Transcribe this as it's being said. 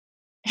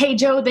Hey,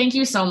 Joe, thank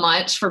you so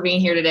much for being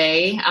here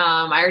today.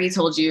 I already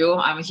told you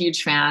I'm a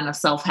huge fan of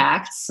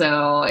self-hacked.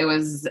 So it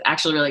was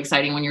actually really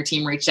exciting when your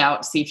team reached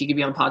out to see if you could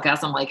be on the podcast.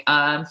 I'm like,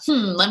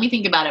 let me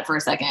think about it for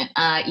a second.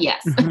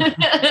 Yes.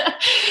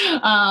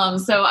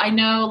 So I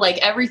know like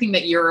everything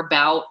that you're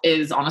about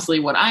is honestly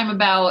what I'm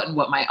about and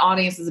what my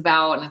audience is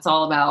about. And it's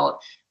all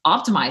about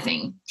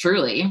optimizing,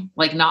 truly,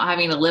 like not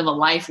having to live a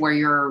life where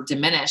you're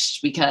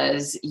diminished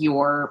because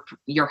your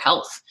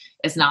health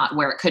is not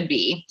where it could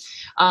be.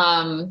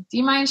 Do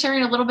you mind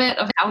sharing a little bit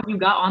of how you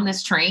got on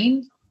this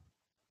train?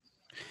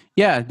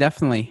 Yeah,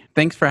 definitely.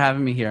 Thanks for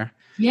having me here.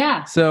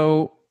 Yeah.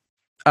 So,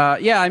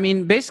 I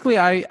mean, basically,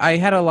 I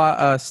had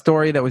a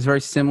story that was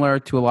very similar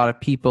to a lot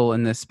of people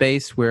in this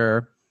space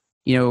where,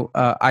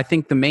 I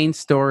think the main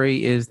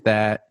story is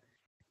that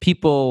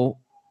people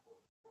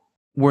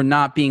were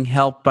not being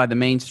helped by the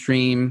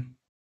mainstream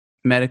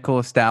medical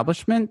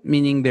establishment,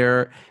 meaning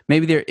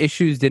maybe their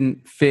issues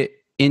didn't fit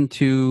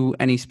into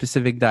any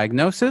specific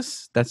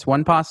diagnosis. That's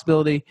one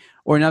possibility.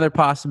 Or another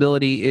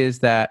possibility is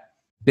that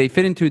they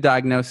fit into a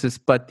diagnosis,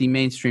 but the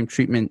mainstream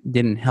treatment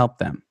didn't help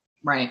them.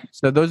 Right.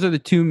 So those are the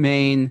two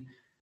main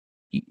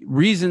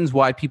reasons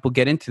why people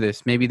get into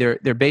this. Maybe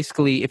they're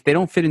basically, if they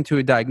don't fit into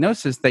a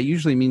diagnosis, that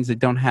usually means they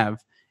don't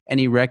have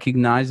any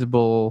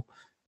recognizable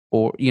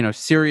or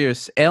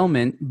serious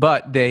ailment,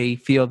 but they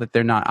feel that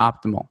they're not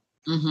optimal.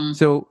 Mm-hmm.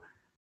 So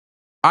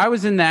I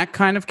was in that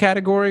kind of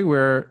category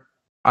where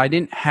I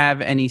didn't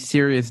have any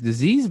serious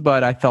disease,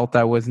 but I felt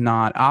I was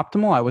not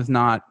optimal. I was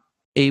not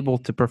able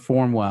to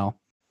perform well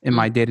in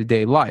my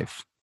day-to-day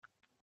life.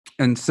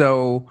 And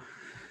so,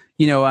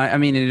 I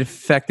mean, it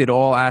affected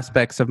all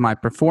aspects of my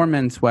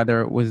performance, whether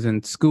it was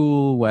in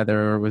school,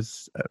 whether it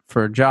was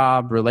for a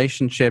job,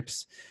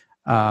 relationships.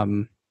 I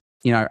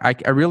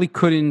really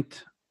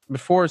couldn't,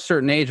 before a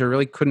certain age, I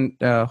really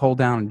couldn't hold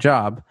down a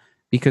job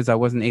because I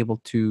wasn't able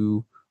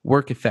to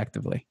work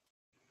effectively.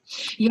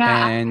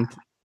 Yeah. And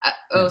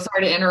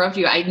sorry to interrupt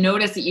you. I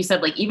noticed that you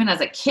said like, even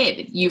as a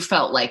kid, you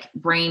felt like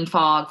brain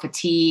fog,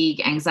 fatigue,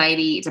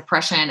 anxiety,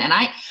 depression. And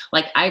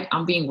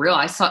I'm being real.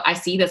 I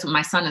see this when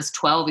my son is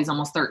 12, he's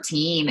almost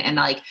 13. And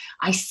like,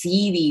 I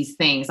see these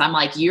things. I'm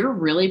like, you're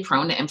really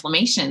prone to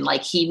inflammation.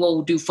 Like he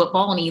will do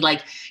football and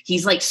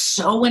he's like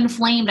so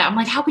inflamed. I'm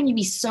like, how can you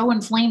be so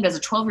inflamed as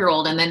a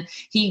 12-year-old? And then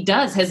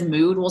his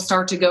mood will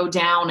start to go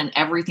down and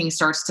everything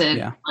starts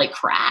to like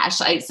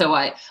crash. I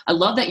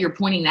love that you're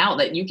pointing out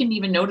that you can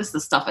even notice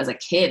this stuff as a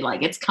kid.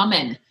 Like it's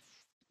coming.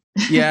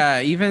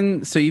 Yeah,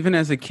 even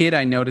as a kid,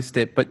 I noticed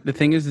it. But the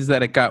thing is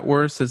that it got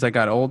worse as I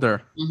got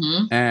older.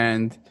 Mm-hmm.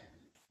 And,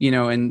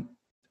 and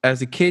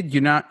as a kid,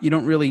 you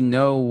don't really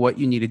know what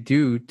you need to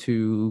do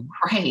to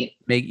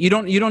make, you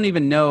don't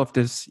even know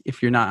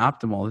if you're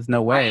not optimal. There's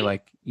no way,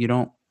 like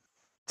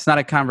it's not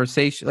a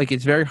conversation. Like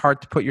it's very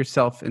hard to put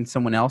yourself in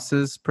someone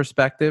else's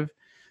perspective.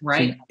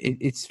 Right. So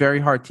it's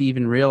very hard to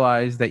even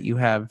realize that you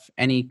have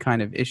any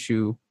kind of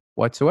issue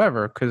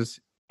whatsoever, because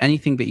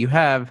anything that you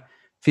have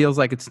feels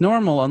like it's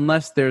normal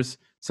unless there's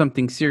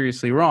something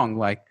seriously wrong.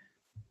 Like,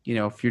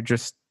 if you're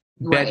just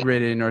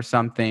bedridden or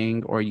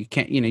something, or you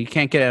can't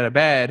get out of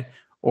bed,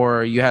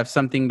 or you have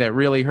something that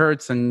really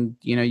hurts and,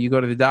 you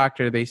go to the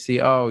doctor, they see,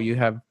 oh, you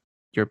have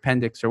your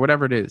appendix or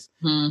whatever it is.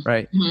 Mm-hmm.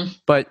 Right. Mm-hmm.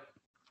 But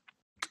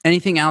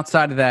anything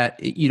outside of that,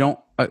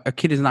 a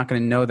kid is not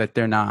going to know that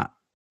they're not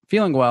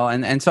feeling well.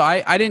 And so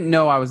I didn't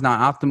know I was not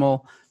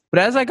optimal, but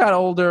as I got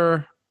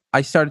older,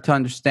 I started to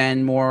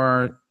understand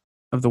more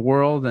of the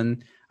world,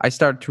 and I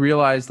started to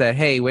realize that,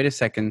 hey, wait a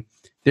second,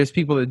 there's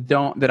people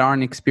that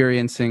aren't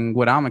experiencing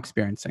what I'm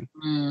experiencing.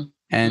 Mm-hmm.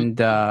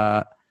 And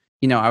I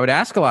would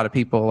ask a lot of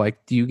people,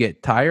 like, do you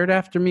get tired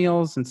after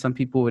meals? And some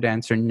people would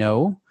answer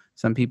no.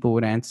 Some people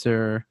would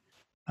answer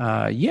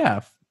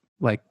yeah,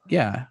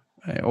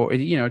 or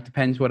it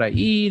depends what I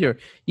eat, or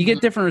you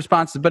get different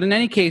responses. But in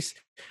any case,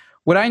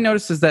 what I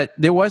noticed is that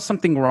there was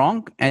something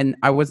wrong, and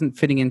I wasn't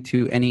fitting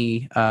into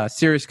any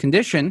serious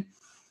condition.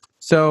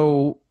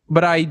 So,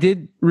 but I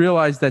did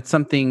realize that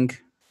something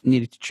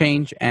needed to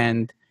change,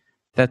 and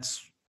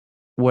that's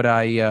what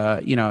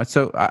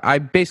so I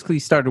basically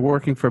started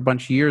working for a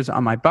bunch of years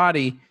on my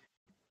body,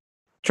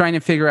 trying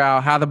to figure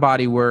out how the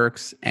body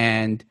works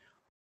and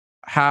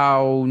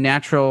how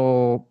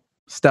natural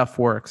stuff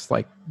works,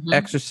 like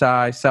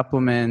exercise,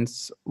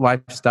 supplements,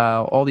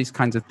 lifestyle, all these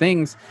kinds of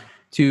things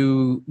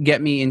to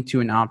get me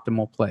into an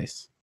optimal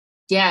place.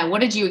 Yeah. What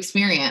did you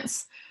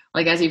experience?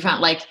 Like, as you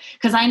found, like,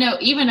 because I know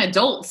even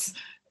adults,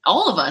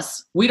 all of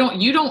us,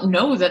 you don't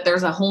know that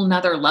there's a whole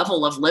nother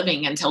level of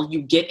living until you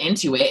get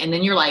into it. And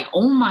then you're like,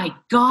 oh my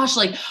gosh,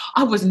 like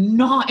I was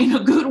not in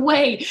a good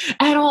way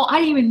at all. I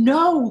didn't even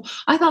know.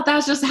 I thought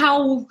that's just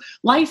how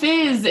life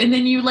is. And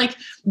then you like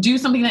do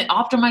something that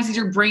optimizes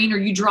your brain, or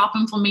you drop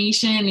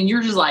inflammation and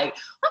you're just like,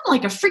 I'm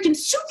like a freaking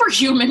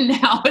superhuman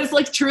now. It's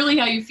like truly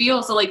how you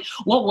feel. So like,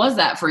 what was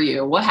that for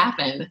you? What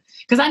happened?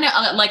 Because I know,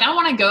 like, I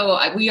want to go,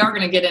 I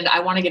want to get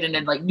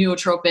into like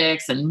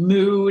nootropics and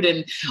mood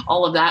and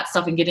all of that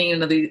stuff and getting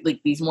into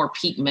these more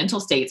peak mental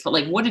states. But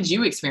like, what did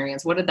you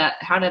experience? How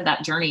did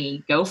that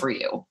journey go for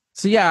you?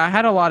 So yeah, I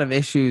had a lot of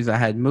issues. I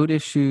had mood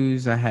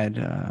issues. I had,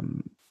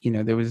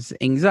 there was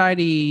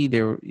anxiety.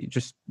 There were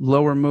just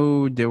lower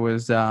mood. There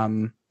was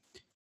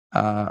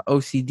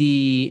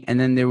OCD, and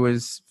then there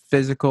was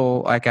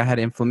physical. Like I had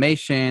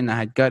inflammation. I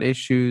had gut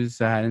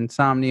issues. I had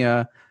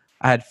insomnia.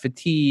 I had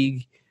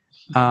fatigue,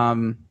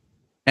 and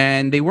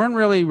they weren't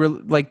really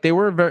like they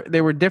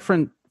were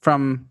different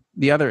from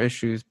the other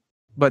issues,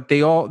 but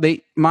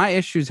my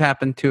issues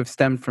happened to have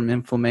stemmed from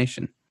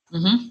inflammation,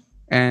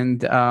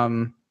 and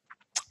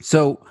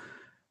so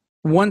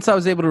once I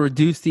was able to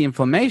reduce the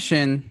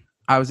inflammation,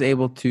 I was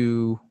able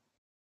to,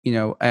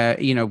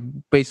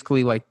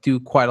 basically like do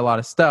quite a lot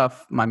of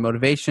stuff. My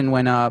motivation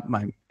went up,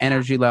 my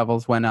energy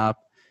levels went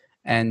up,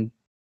 and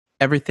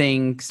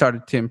everything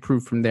started to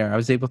improve from there. I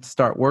was able to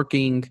start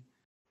working,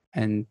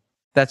 and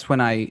that's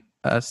when I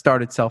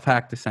started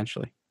self-hacked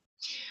essentially.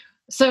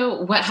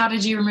 So how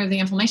did you remove the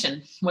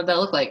inflammation? What did that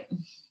look like?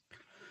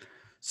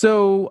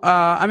 So,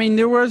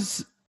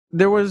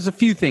 there was a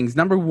few things.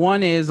 Number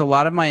one is a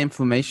lot of my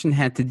inflammation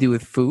had to do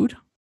with food.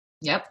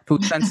 Yep.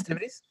 Food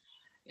sensitivities.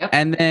 Yep.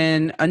 And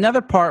then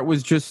another part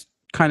was just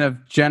kind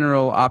of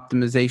general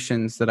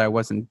optimizations that I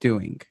wasn't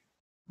doing.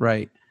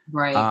 Right.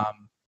 Right.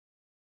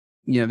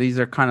 These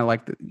are kind of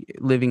like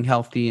living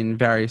healthy in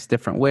various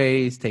different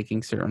ways,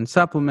 taking certain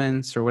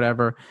supplements or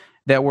whatever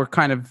that were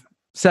kind of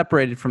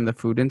separated from the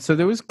food. And so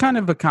there was kind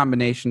of a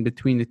combination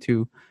between the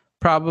two,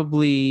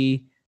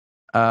 probably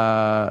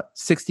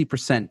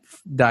 60%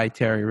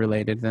 dietary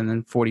related and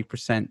then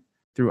 40%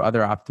 through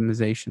other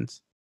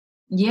optimizations.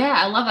 Yeah,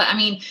 I love it. I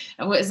mean,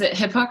 was it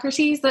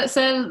Hippocrates that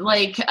said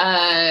like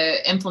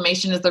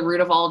inflammation is the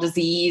root of all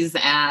disease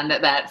and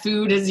that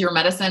food is your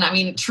medicine? I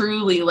mean,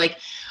 truly, like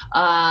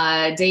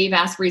Dave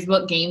Asprey's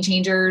book, Game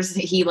Changers,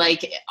 he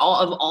like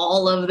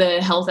all of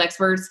the health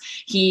experts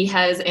he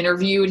has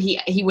interviewed,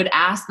 he would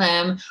ask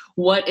them,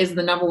 what is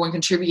the number one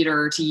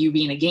contributor to you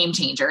being a game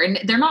changer? And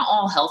they're not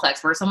all health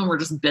experts. Some of them are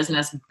just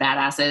business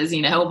badasses,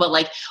 but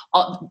like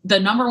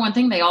the number one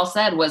thing they all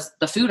said was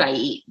the food I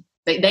eat.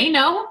 They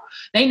know,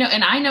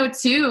 and I know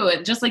too.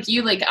 Just like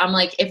you, like I'm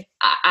like, if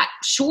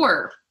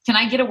sure, can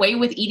I get away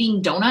with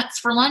eating donuts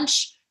for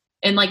lunch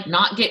and like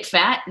not get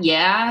fat?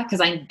 Yeah,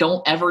 because I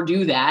don't ever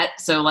do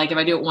that. So like if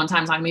I do it one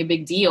time, it's not gonna be a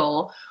big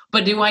deal.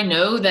 But do I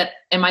know that?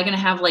 Am I gonna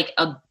have like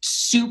a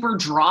super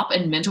drop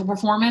in mental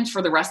performance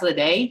for the rest of the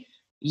day?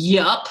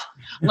 Yup.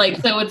 Like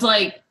so, it's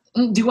like.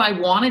 Do I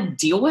want to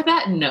deal with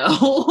that?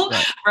 No.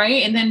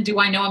 Right. And then do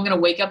I know I'm going to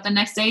wake up the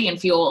next day and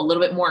feel a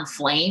little bit more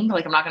inflamed?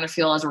 Like I'm not going to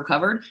feel as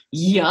recovered.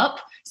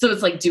 Yup. So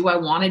it's like, do I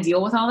want to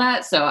deal with all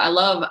that? So I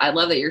love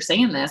that you're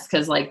saying this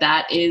because like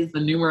that is the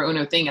numero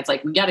uno thing. It's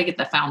like, we got to get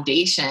the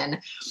foundation.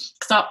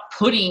 Stop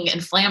putting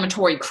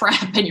inflammatory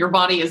crap in your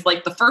body as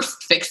like the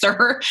first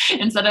fixer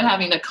instead of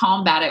having to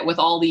combat it with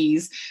all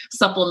these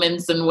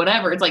supplements and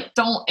whatever. It's like,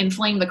 don't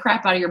inflame the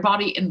crap out of your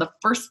body in the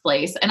first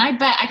place. And I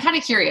bet, I'm kind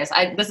of curious.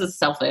 This is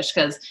selfish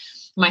because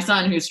my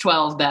son who's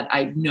 12 that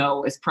I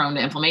know is prone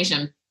to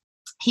inflammation,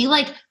 he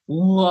like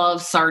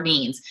loves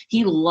sardines.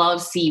 He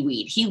loves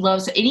seaweed. He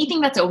loves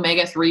anything that's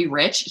omega-3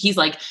 rich. He's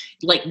like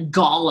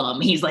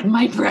Gollum. He's like,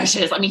 my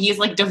precious. I mean, he's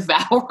like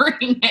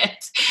devouring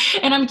it.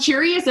 And I'm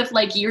curious if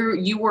like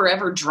you were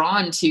ever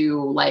drawn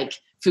to like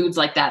foods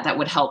like that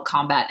would help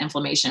combat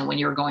inflammation when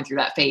you were going through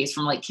that phase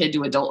from like kid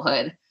to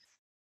adulthood.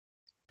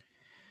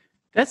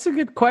 That's a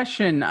good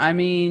question. I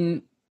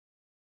mean,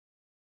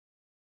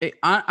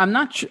 I'm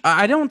not sure.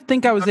 I don't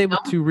think I was able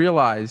to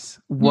realize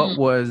what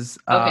was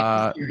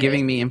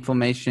giving me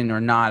inflammation or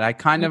not. I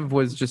kind of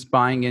was just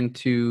buying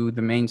into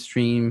the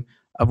mainstream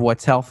of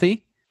what's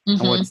healthy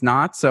and what's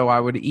not. So I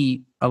would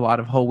eat a lot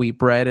of whole wheat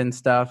bread and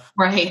stuff.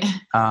 Right.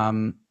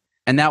 And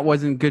that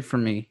wasn't good for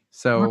me.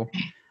 So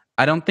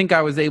I don't think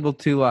I was able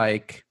to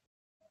like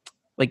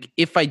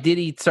if I did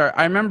eat,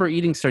 I remember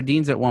eating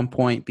sardines at one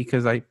point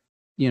because I,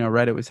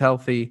 read it was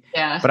healthy.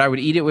 Yeah. But I would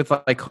eat it with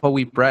like whole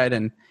wheat bread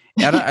and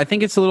I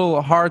think it's a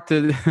little hard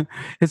to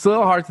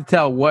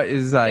tell what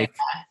is like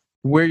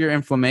where your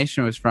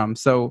inflammation was from.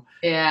 So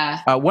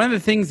one of the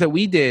things that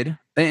we did,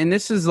 and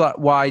this is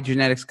why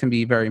genetics can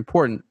be very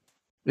important,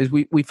 is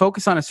we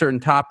focus on a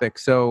certain topic.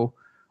 So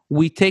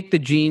we take the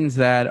genes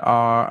that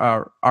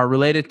are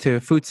related to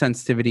food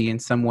sensitivity in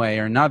some way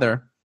or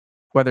another,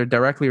 whether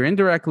directly or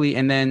indirectly,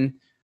 and then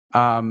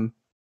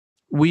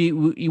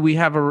we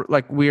have a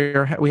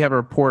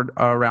report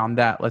around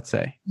that, let's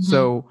say.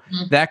 So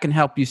that can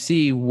help you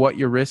see what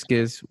your risk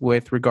is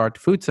with regard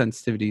to food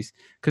sensitivities,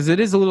 because it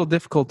is a little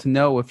difficult to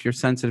know if you're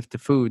sensitive to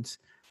foods.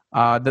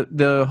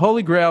 The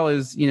holy grail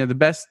is, the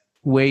best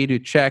way to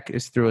check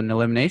is through an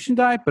elimination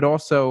diet, but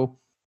also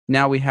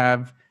now we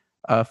have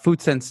a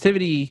food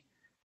sensitivity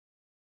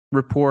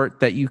report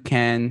that you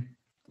can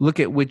look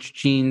at which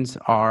genes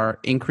are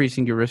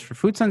increasing your risk for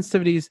food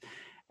sensitivities.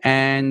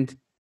 And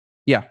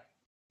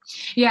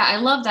Yeah, I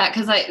love that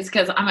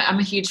because I'm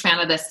a huge fan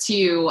of this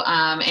too.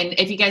 And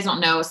if you guys don't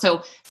know,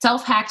 so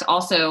self-hacked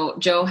also,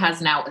 Joe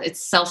has now,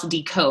 it's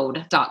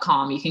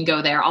selfdecode.com. You can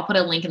go there. I'll put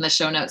a link in the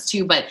show notes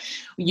too, but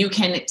you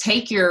can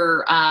take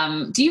your,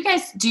 do you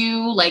guys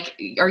do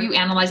like, are you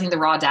analyzing the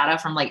raw data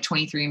from like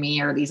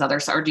 23andMe or these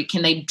others, or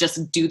can they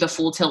just do the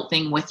full tilt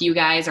thing with you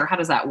guys, or how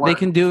does that work? They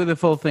can do the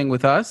full thing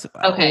with us,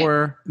 Okay.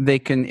 or they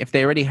can, if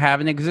they already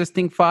have an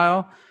existing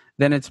file,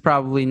 then it's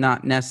probably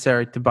not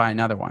necessary to buy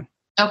another one.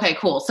 Okay,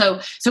 cool. So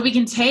we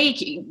can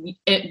take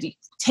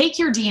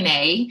your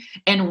DNA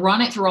and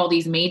run it through all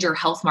these major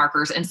health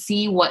markers and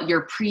see what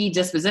your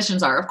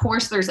predispositions are. Of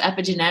course, there's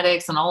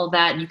epigenetics and all of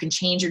that, and you can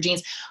change your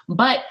genes.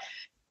 But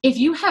if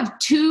you have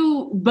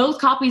both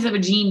copies of a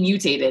gene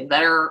mutated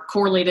that are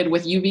correlated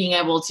with you being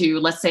able to,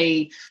 let's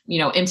say,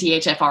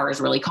 MTHFR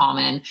is really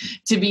common,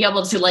 to be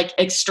able to like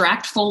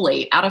extract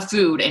folate out of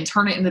food and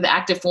turn it into the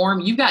active form,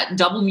 you've got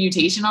double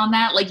mutation on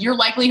that. Like your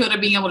likelihood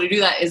of being able to do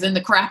that is in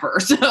the crapper.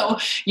 So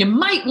you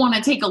might want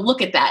to take a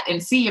look at that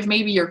and see if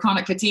maybe your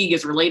chronic fatigue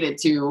is related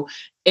to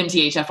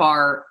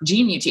MTHFR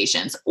gene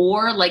mutations,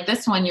 or like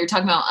this one you're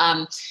talking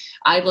about.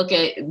 I look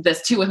at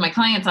this too with my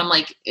clients. I'm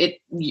like,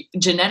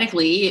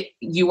 genetically,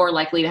 you are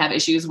likely to have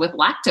issues with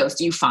lactose.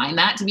 Do you find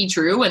that to be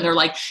true? And they're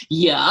like,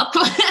 yup.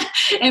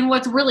 And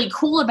what's really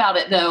cool about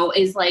it though,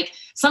 is like,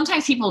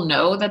 sometimes people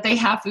know that they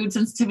have food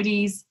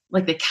sensitivities.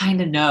 Like they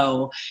kind of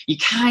know, you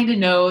kind of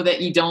know that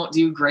you don't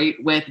do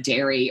great with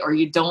dairy or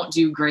you don't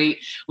do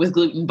great with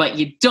gluten, but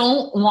you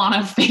don't want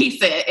to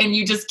face it. And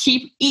you just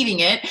keep eating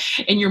it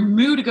and your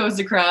mood goes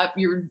to crap.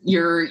 You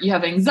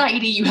have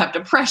anxiety, you have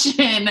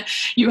depression,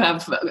 you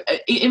have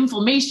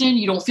inflammation.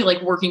 You don't feel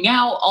like working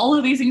out. All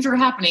of these things are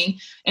happening.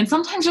 And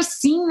sometimes just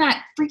seeing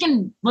that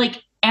freaking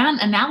like an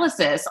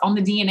analysis on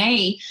the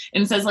DNA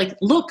and says like,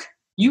 look,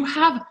 you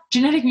have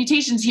genetic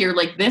mutations here.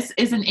 Like this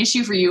is an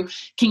issue for you,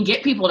 can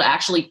get people to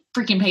actually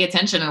freaking pay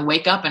attention and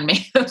wake up and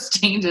make those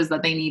changes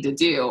that they need to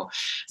do.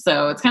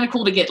 So it's kind of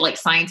cool to get like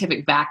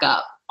scientific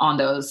backup on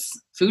those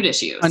food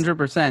issues.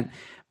 100%.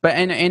 But,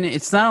 and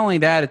it's not only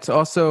that, it's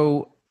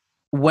also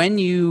when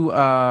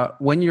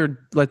you're,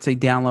 let's say,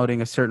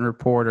 downloading a certain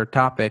report or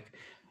topic,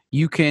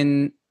 you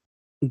can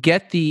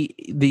get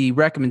the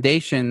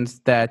recommendations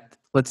that,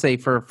 let's say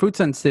for food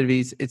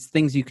sensitivities, it's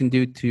things you can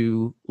do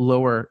to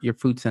lower your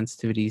food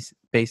sensitivities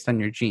based on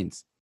your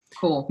genes.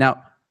 Cool.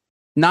 Now,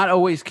 not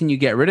always can you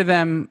get rid of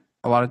them.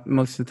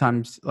 Most of the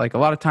times, like a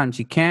lot of times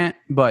you can't,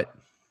 but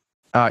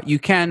you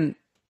can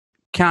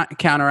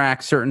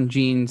counteract certain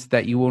genes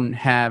that you won't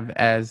have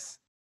as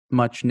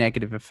much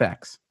negative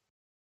effects.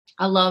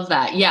 I love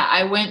that. Yeah,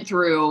 I went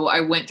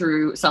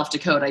through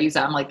self-Decode. I use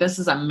that. I'm like, this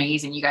is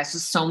amazing. You guys,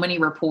 just so many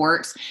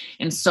reports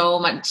and so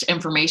much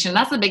information.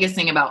 That's the biggest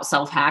thing about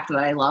self-hacked that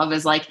I love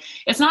is like,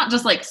 it's not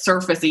just like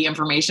surfacey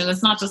information.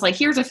 It's not just like,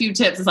 here's a few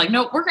tips. It's like,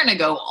 nope, we're going to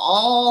go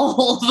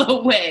all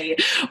the way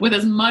with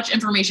as much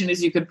information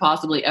as you could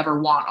possibly ever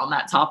want on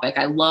that topic.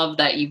 I love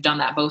that you've done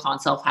that both on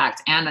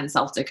self-hacked and in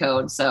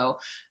self-Decode.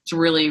 So it's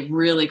really,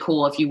 really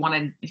cool. If you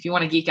want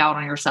to geek out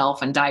on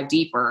yourself and dive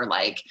deeper,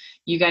 like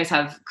you guys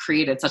have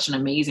created such an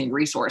amazing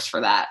resource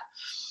for that.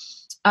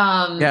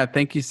 Yeah.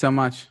 Thank you so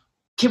much.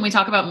 Can we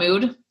talk about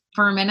mood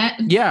for a minute?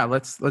 Yeah.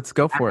 Let's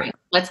go for it.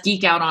 Let's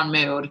geek out on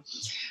mood.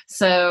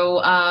 So,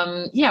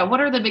 what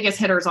are the biggest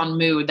hitters on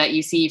mood that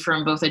you see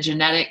from both a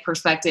genetic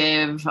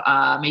perspective?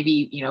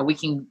 Maybe, we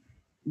can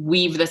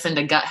weave this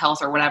into gut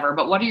health or whatever,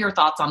 but what are your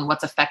thoughts on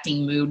what's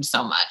affecting mood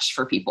so much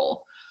for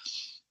people?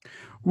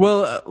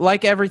 Well,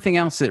 like everything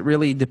else, it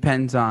really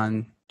depends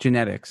on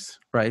genetics,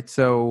 right?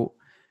 So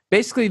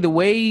basically the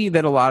way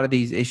that a lot of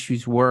these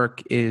issues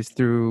work is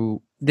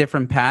through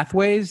different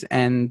pathways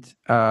and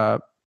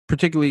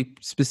particularly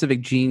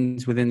specific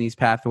genes within these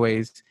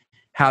pathways,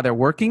 how they're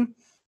working.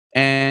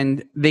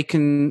 And they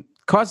can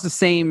cause the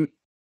same,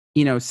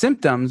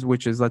 symptoms,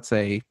 which is, let's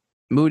say,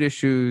 mood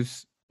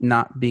issues,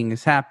 not being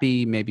as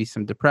happy, maybe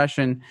some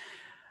depression.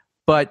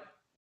 But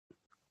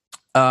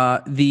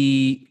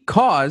the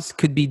cause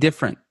could be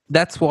different.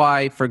 That's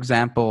why, for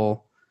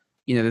example,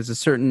 there's a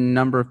certain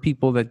number of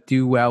people that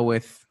do well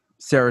with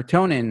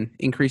serotonin,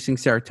 increasing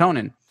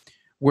serotonin,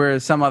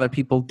 whereas some other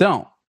people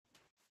don't.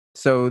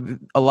 So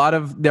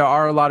there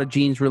are a lot of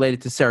genes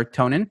related to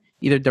serotonin,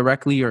 either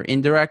directly or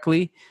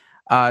indirectly.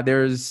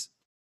 There's,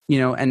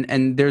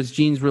 and there's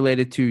genes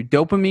related to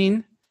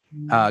dopamine,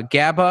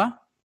 GABA.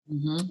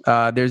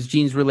 Mm-hmm. There's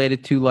genes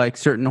related to like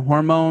certain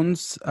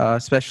hormones,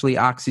 especially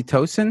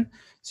oxytocin.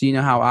 So you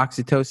know how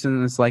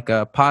oxytocin is like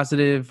a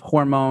positive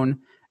hormone,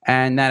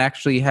 and that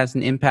actually has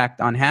an impact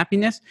on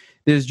happiness.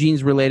 There's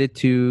genes related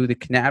to the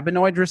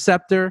cannabinoid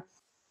receptor.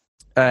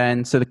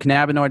 And so the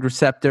cannabinoid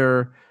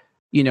receptor,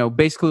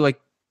 basically like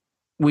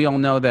we all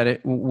know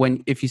that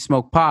if you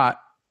smoke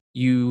pot,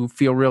 you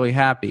feel really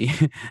happy.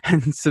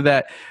 And so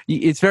that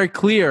it's very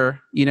clear,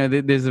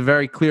 there's a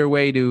very clear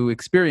way to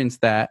experience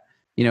that,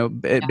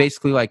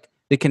 basically like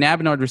the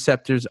cannabinoid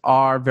receptors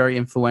are very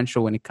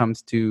influential when it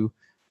comes to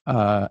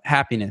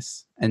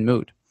happiness and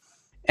mood.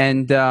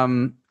 And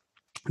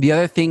The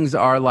other things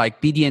are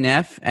like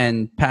BDNF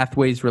and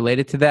pathways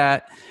related to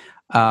that.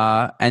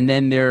 And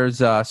then there's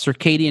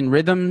circadian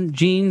rhythm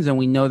genes, and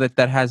we know that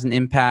that has an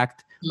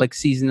impact, like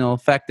seasonal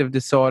affective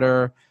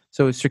disorder.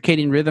 So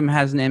circadian rhythm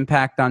has an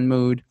impact on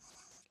mood.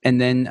 And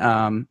then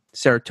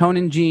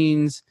serotonin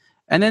genes,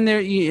 and then there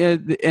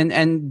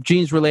and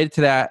genes related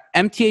to that.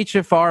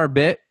 MTHFR a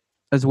bit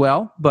as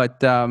well,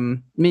 but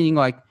meaning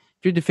like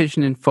if you're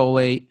deficient in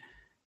folate,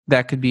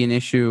 that could be an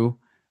issue.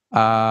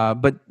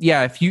 But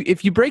yeah, if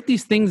you break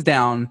these things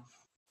down,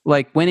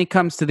 like when it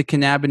comes to the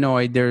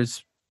cannabinoid,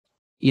 there's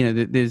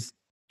there's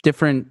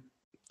different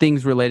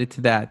things related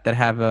to that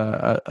have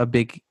a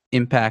big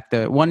impact.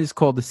 One is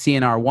called the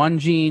CNR1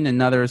 gene,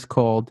 another is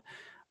called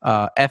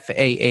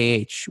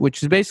FAAH,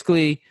 which is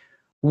basically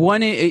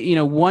one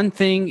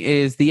thing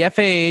is the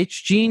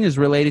FAAH gene is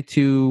related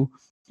to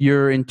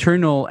your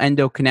internal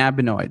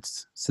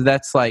endocannabinoids. So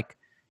that's like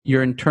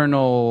your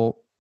internal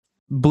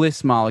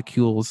bliss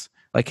molecules,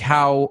 like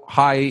how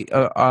high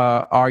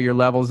are your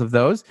levels of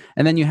those.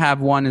 And then you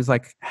have one is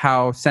like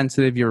how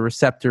sensitive your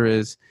receptor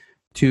is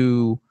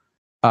to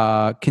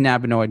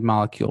cannabinoid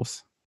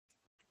molecules.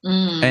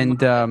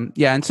 And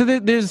and so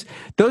there's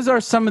those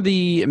are some of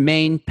the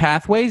main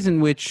pathways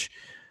in which,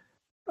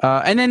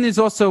 and then there's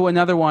also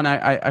another one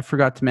I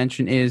forgot to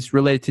mention is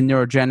related to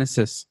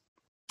neurogenesis.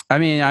 I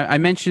mean, I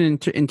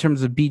mentioned in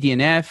terms of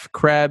BDNF,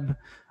 CREB.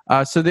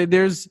 So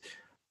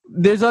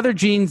there's other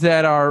genes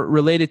that are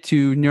related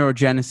to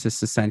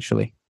neurogenesis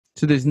essentially.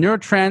 So there's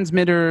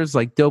neurotransmitters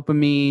like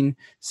dopamine,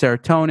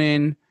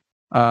 serotonin,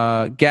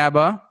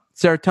 GABA.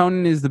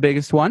 Serotonin is the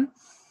biggest one,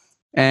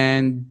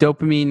 and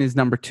dopamine is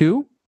number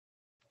 2.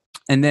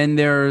 And then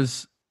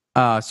there's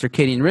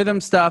circadian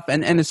rhythm stuff.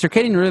 And the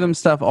circadian rhythm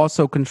stuff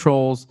also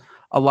controls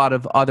a lot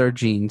of other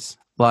genes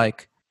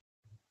like,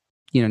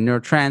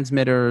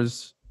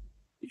 neurotransmitters,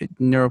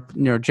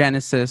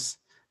 neurogenesis,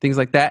 things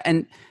like that.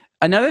 And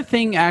another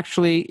thing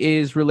actually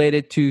is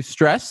related to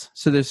stress.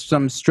 So there's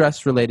some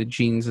stress-related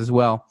genes as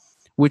well,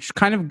 which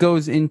kind of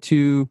goes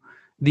into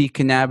the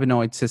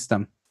cannabinoid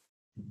system.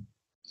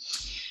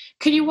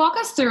 Could you walk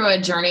us through a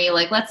journey?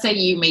 Like, let's say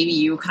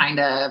you kind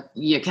of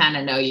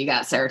know you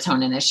got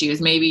serotonin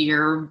issues. Maybe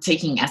you're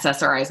taking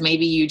SSRIs.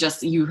 Maybe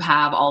you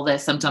have all the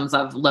symptoms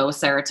of low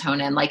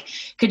serotonin. Like,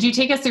 could you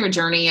take us through a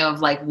journey of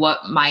like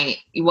what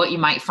you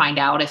might find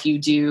out if you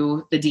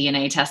do the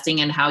DNA testing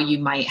and how you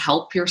might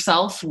help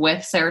yourself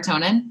with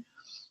serotonin?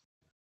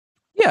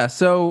 Yeah.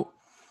 So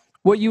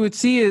what you would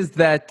see is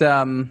that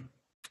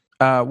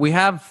we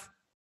have,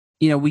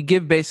 we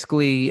give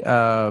basically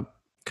kind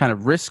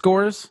of risk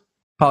scores,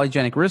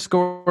 polygenic risk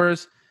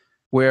scores,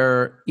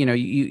 where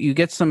you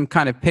get some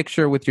kind of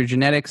picture with your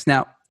genetics.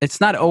 Now, it's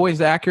not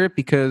always accurate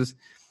because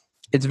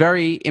it's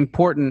very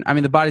important. I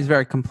mean, the body's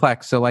very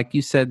complex. So like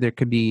you said, there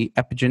could be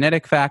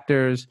epigenetic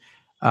factors,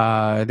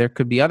 there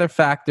could be other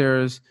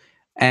factors,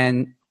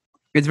 and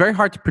it's very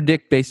hard to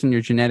predict based on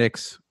your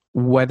genetics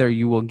whether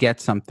you will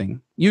get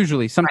something.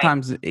 Usually,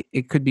 sometimes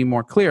it could be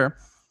more clear,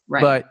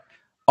 but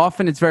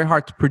often it's very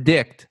hard to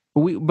predict.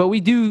 But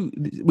we do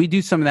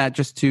some of that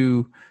just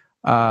to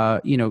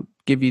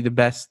give you the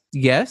best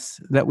guess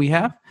that we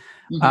have.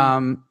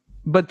 Mm-hmm.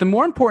 But the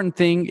more important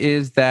thing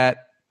is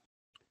that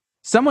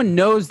someone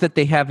knows that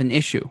they have an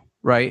issue,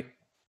 right?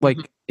 Like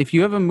if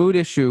you have a mood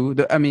issue,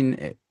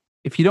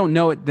 if you don't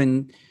know it,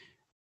 then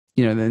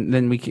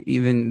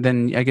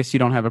then I guess you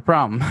don't have a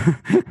problem.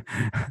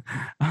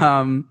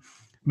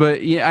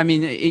 But yeah, I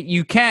mean,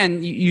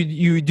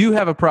 you do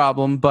have a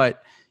problem,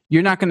 but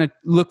you're not going to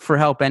look for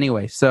help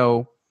anyway.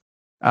 So,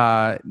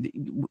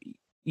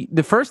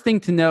 the first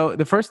thing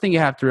you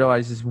have to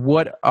realize is,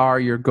 what are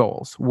your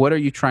goals? What are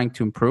you trying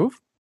to improve?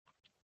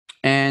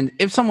 And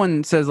if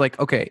someone says like,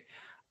 okay,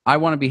 I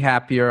want to be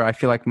happier, I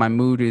feel like my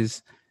mood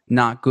is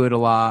not good a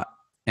lot,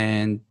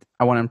 and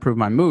I want to improve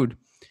my mood.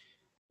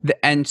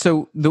 And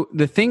so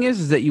the thing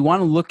is that you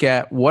want to look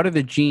at what are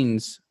the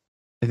genes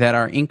that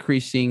are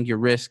increasing your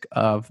risk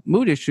of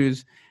mood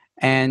issues,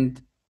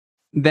 and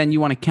then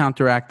you want to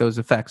counteract those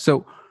effects.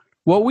 So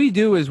what we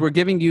do is we're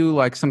giving you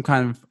like some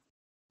kind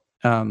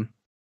of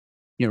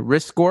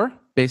risk score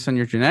based on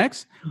your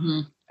genetics,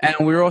 and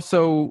we're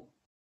also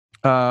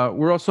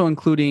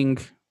including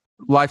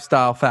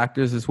lifestyle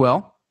factors as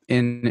well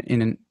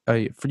in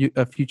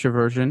a future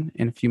version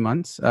in a few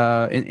months,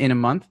 in a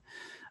month.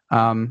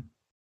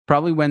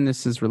 Probably when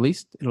this is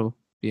released, it'll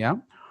be out.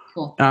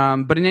 Cool.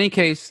 But in any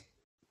case,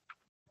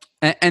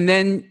 and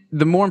then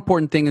the more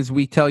important thing is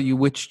we tell you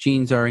which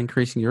genes are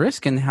increasing your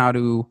risk and how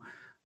to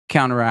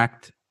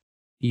counteract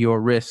your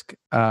risk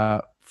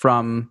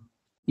from,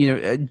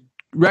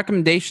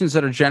 recommendations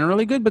that are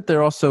generally good, but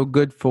they're also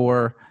good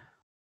for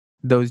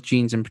those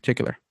genes in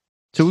particular.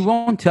 So we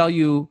won't tell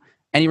you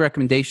any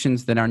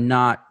recommendations that are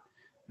not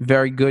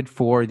very good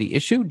for the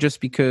issue, just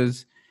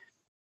because,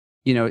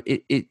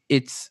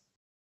 it's,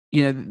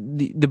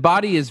 the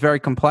body is very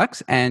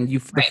complex, and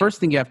the first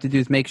thing you have to do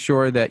is make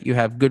sure that you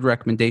have good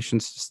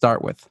recommendations to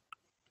start with.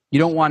 You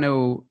don't want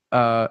to,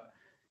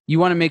 you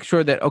want to make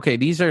sure that, okay,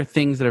 these are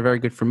things that are very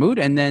good for mood,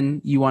 and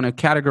then you want to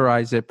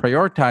categorize it,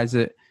 prioritize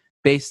it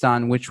based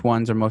on which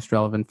ones are most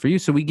relevant for you.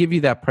 So we give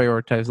you that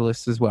prioritized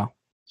list as well.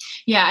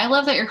 Yeah, I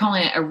love that you're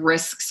calling it a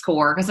risk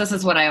score, because this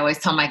is what I always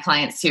tell my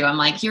clients too. I'm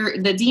like,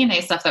 the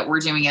DNA stuff that we're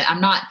doing it. I'm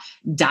not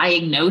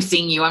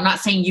diagnosing you. I'm not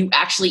saying you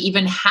actually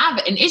even have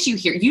an issue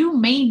here. You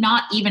may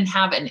not even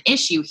have an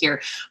issue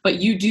here, but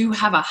you do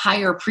have a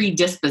higher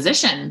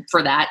predisposition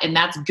for that. And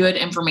that's good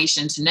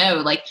information to know.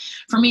 Like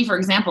for me, for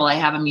example, I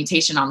have a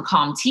mutation on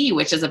COMT,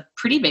 which is a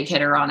pretty big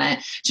hitter on a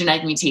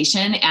genetic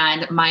mutation.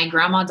 And my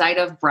grandma died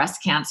of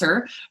breast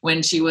cancer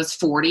when she was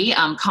 40.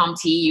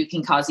 COMT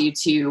can cause you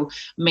to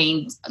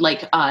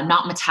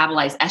not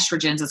metabolize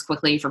estrogens as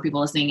quickly, for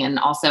people listening. And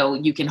also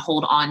you can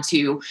hold on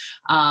to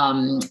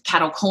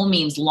catecholamines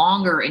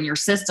longer in your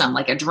system,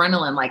 like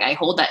adrenaline. Like I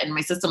hold that in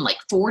my system like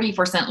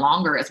 40%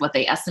 longer is what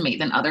they estimate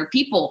than other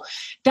people.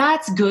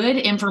 That's good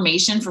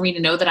information for me to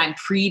know that I'm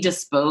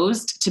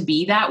predisposed to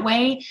be that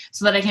way,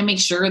 so that I can make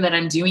sure that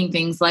I'm doing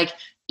things like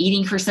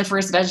eating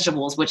cruciferous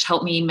vegetables, which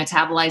help me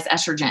metabolize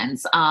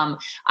estrogens.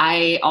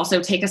 I also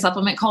take a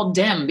supplement called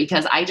DIM,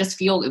 because I just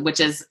feel,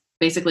 which is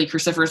basically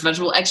cruciferous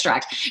vegetable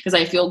extract, because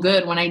I feel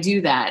good when I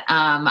do that.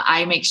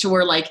 I make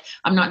sure like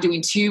I'm not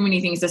doing too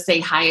many things to stay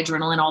high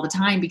adrenaline all the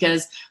time,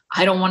 because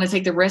I don't want to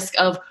take the risk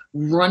of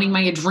running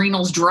my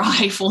adrenals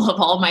dry full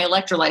of all my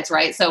electrolytes,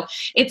 right? So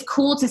it's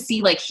cool to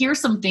see like, here's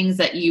some things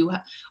that you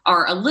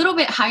are a little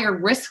bit higher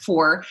risk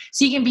for,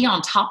 so you can be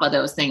on top of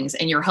those things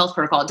in your health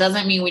protocol. It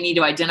doesn't mean we need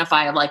to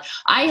identify of like,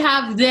 I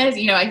have this,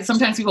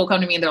 sometimes people come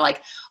to me and they're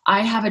like,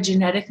 I have a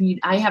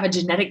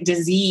genetic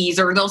disease,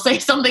 or they'll say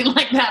something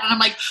like that. And I'm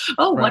like,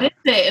 oh, right. What is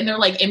it? And they're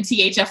like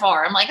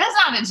MTHFR. I'm like, that's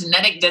not a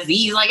genetic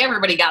disease. Like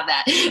everybody got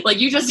that. Like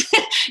you just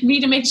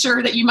need to make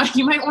sure that you might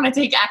want to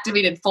take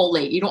activated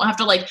folate. You don't have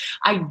to like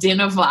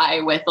identify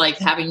with like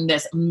having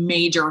this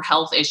major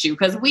health issue,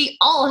 because we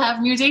all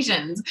have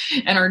mutations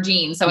in our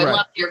genes. So I love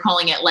that you're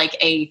calling it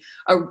like a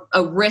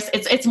risk.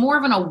 It's more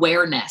of an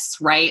awareness,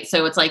 right?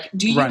 So it's like,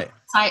 do you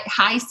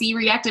high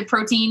C-reactive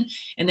protein,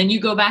 and then you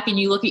go back and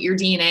you look at your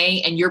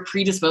DNA and you're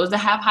predisposed to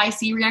have high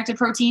C-reactive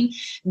protein?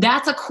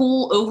 That's a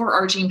cool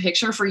overarching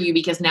picture for you,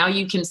 because now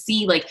you can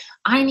see like,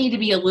 I need to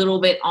be a little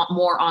bit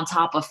more on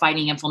top of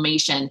fighting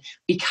inflammation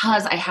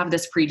because I have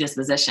this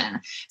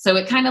predisposition. So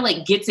it kind of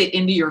like gets it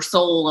into your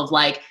soul of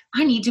like,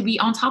 I need to be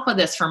on top of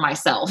this for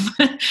myself.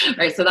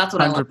 Right. So that's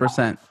what 100%.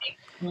 I love.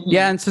 Mm-hmm.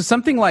 Yeah. And so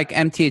something like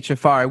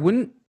MTHFR, I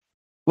wouldn't,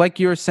 like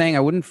you were saying, I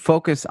wouldn't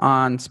focus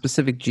on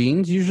specific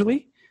genes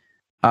usually.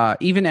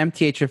 Even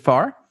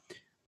MTHFR,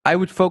 I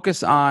would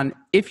focus on,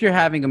 if you're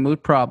having a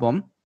mood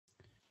problem,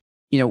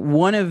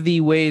 one of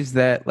the ways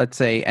that, let's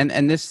say,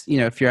 and this,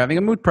 if you're having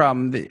a mood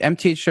problem, the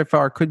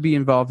MTHFR could be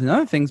involved in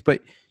other things,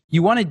 but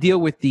you want to deal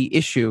with the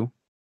issue,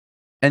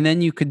 and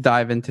then you could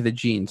dive into the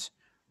genes,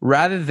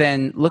 rather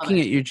than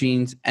looking at your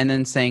genes and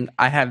then saying,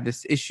 I have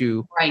this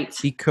issue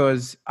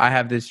because I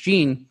have this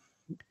gene.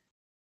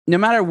 No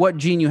matter what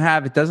gene you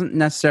have, it doesn't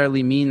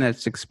necessarily mean that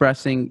it's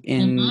expressing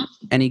in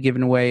any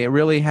given way. It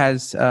really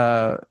has,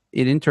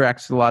 it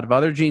interacts with a lot of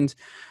other genes.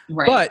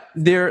 Right. But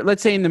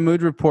let's say in the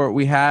mood report,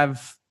 we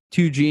have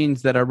 2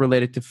 genes that are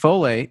related to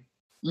folate.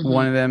 Mm-hmm.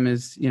 One of them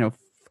is,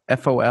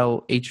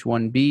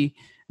 FOLH1B.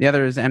 The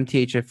other is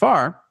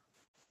MTHFR.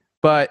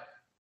 But,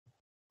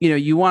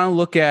 you want to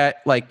look at,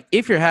 like,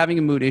 if you're having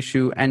a mood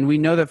issue, and we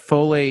know that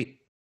folate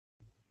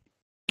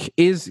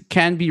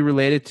can be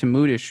related to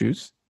mood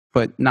issues,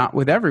 but not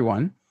with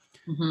everyone.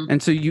 Mm-hmm.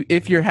 And so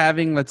if you're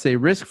having, let's say,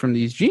 risk from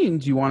these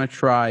genes, you want to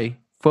try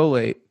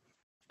folate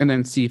and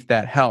then see if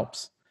that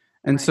helps.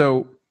 And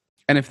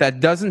and if that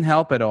doesn't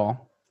help at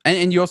all,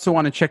 and you also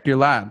want to check your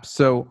labs.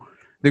 So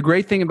the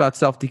great thing about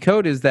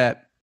Self-Decode is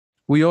that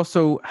we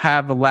also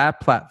have a lab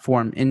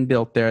platform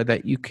inbuilt there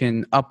that you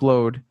can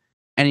upload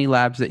any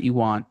labs that you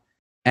want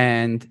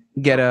and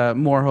get a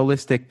more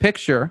holistic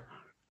picture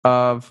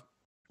of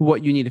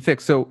what you need to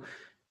fix. So,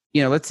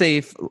 let's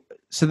say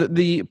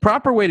the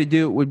proper way to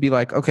do it would be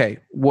like, okay,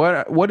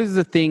 what is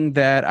the thing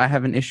that I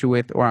have an issue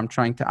with or I'm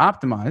trying to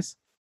optimize?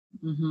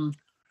 Mm-hmm.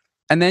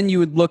 And then you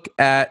would look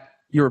at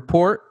your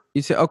report.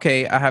 You say,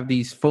 okay, I have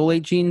these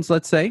folate genes,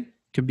 let's say.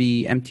 Could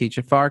be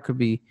MTHFR, could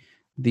be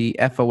the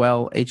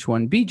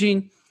FOLH1B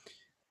gene.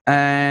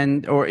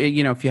 Or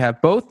if you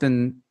have both,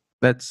 then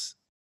that's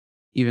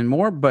even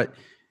more. But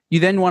you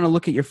then want to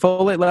look at your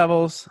folate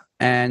levels,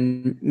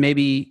 and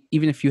maybe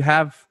even if you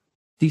have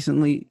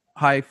decently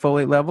high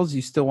folate levels,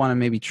 you still want to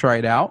maybe try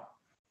it out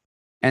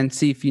and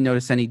see if you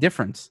notice any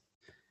difference.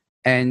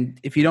 And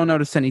if you don't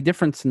notice any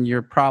difference, then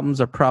your problems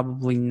are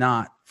probably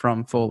not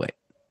from folate.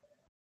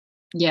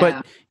 Yeah.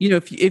 But,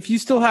 if you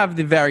still have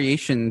the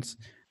variations,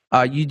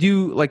 you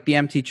do like the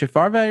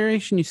MTHFR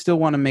variation, you still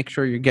want to make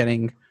sure you're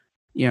getting,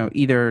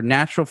 either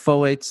natural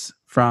folates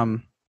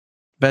from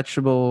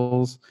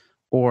vegetables,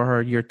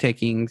 or you're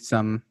taking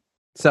some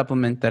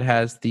supplement that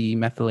has the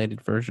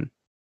methylated version.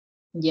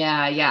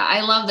 Yeah.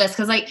 I love this,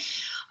 because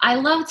I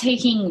love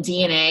taking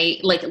DNA,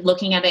 like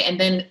looking at it and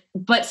then,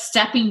 but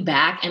stepping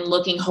back and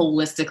looking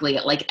holistically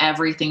at like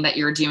everything that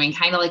you're doing,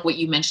 kind of like what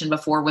you mentioned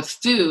before with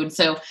food.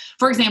 So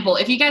for example,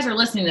 if you guys are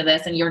listening to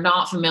this and you're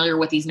not familiar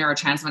with these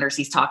neurotransmitters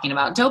he's talking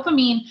about,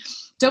 dopamine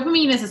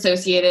is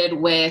associated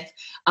with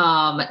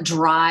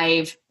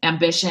drive,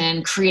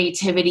 ambition,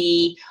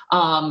 creativity,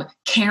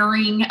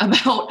 caring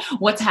about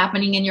what's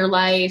happening in your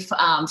life,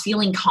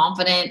 feeling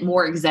confident,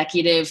 more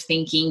executive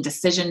thinking,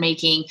 decision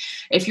making.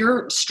 If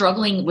you're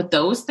struggling with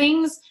those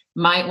things,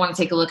 might want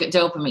to take a look at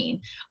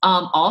dopamine.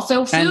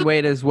 Also, food And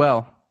weight as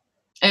well.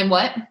 and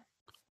what?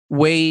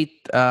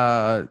 Weight,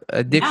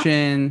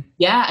 addiction.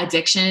 Yeah,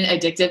 addiction,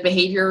 addictive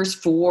behaviors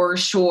for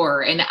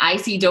sure. And I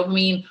see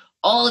dopamine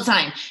all the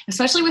time,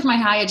 especially with my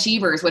high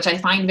achievers, which I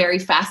find very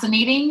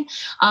fascinating.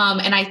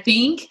 And I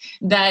think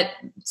that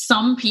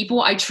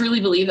I truly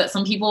believe that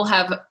some people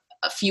have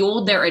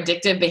fueled their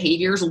addictive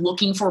behaviors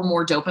looking for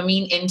more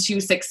dopamine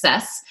into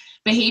success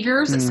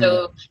behaviors.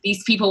 So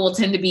these people will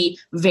tend to be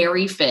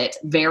very fit,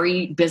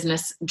 very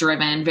business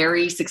driven,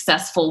 very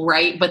successful,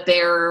 right? But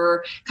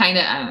they're kind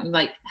of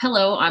like,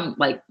 hello, I'm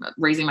like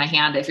raising my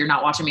hand if you're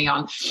not watching me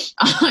on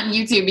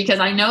YouTube, because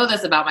I know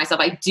this about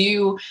myself. I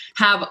do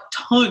have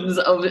tons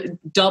of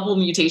double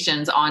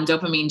mutations on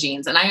dopamine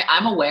genes, and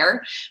I'm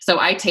aware. So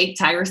I take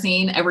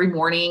tyrosine every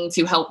morning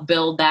to help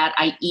build that.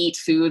 I eat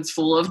foods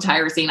full of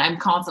tyrosine. I'm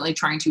constantly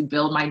trying to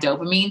build my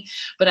dopamine,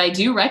 but I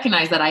do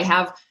recognize that I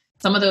have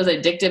some of those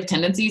addictive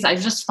tendencies.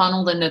 I've just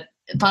funneled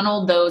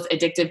those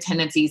addictive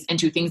tendencies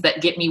into things that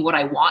get me what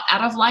I want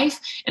out of life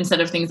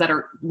instead of things that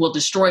will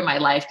destroy my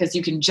life. Because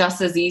you can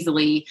just as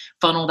easily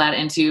funnel that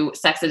into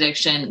sex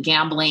addiction,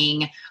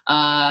 gambling,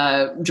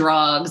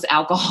 drugs,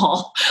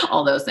 alcohol,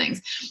 all those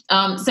things.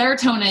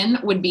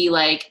 Serotonin would be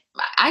like,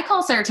 I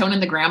call serotonin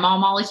the grandma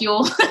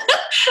molecule.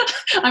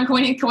 I'm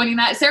coining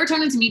that.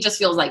 Serotonin to me just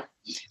feels like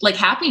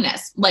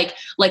happiness, like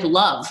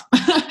love.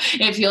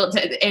 It feels,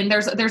 and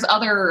there's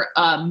other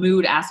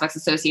mood aspects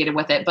associated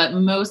with it. But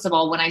most of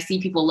all, when I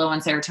see people low on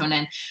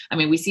serotonin, I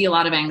mean, we see a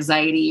lot of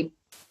anxiety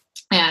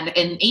and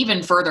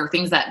even further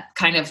things that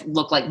kind of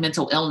look like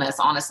mental illness.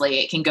 Honestly,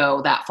 it can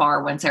go that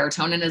far when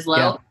serotonin is low.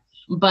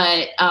 Yeah. But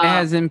it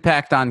has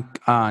impact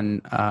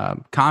on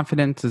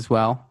confidence as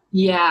well.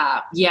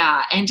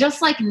 Yeah. And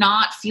just like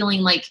not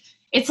feeling like,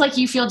 it's like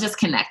you feel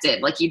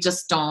disconnected, like you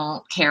just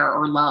don't care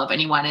or love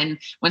anyone. And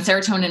when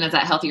serotonin is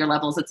at healthier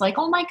levels, it's like,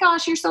 oh my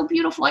gosh, you're so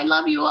beautiful. I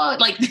love you.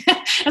 Like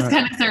that's right.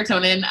 Kind of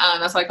serotonin.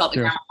 That's why I call it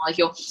the grandma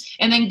molecule.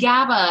 And then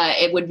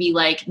GABA, it would be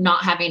like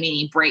not having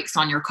any brakes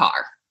on your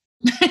car.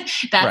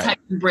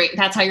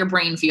 That's how your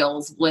brain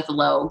feels with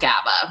low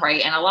GABA,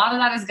 right? And a lot of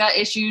that is gut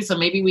issues, so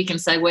maybe we can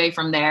segue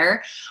from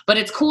there. But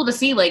it's cool to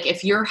see, like,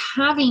 if you're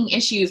having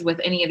issues with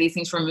any of these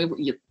things from a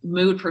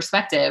mood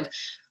perspective,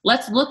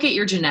 let's look at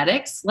your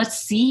genetics. Let's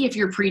see if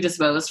you're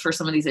predisposed for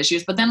some of these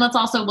issues. But then let's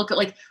also look at,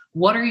 like,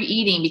 what are you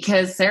eating?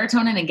 Because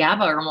serotonin and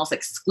GABA are almost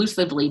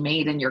exclusively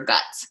made in your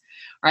gut,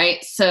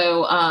 right?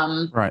 So,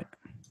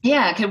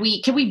 yeah, can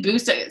we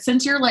boost it?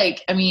 Since you're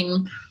like, I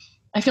mean,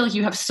 I feel like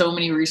you have so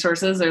many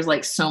resources. There's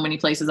like so many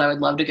places I would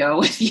love to go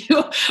with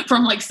you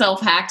from like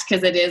Self-Hacked,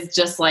 because it is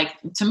just like,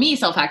 to me,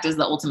 Self-Hacked is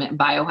the ultimate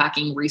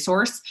biohacking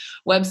resource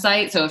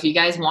website. So if you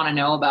guys want to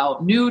know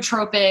about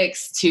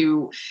nootropics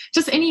to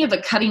just any of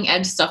the cutting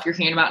edge stuff you're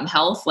hearing about in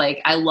health,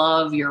 like I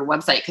love your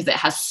website because it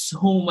has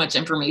so much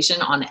information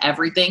on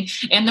everything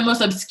and the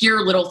most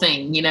obscure little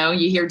thing. You know,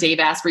 you hear Dave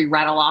Asprey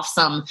rattle off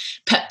some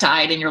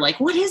peptide and you're like,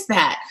 what is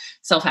that?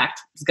 Self-Hacked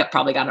has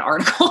probably got an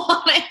article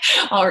on it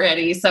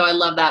already. So I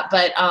love that.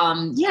 But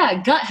yeah,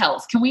 gut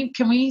health. Can we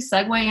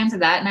segue into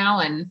that now?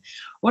 And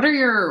what are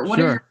your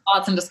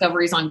thoughts and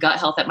discoveries on gut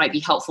health that might be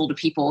helpful to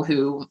people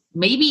who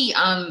maybe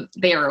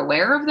they are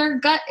aware of their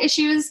gut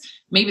issues,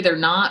 maybe they're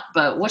not,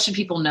 but what should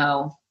people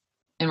know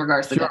in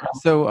regards to gut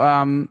health? So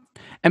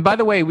and by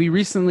the way, we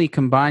recently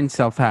combined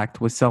Self-Hacked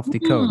with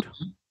Self-Decode.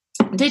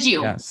 Did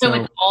you? Yeah, so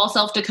it's all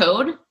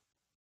Self-Decode?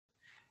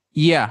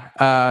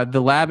 Yeah,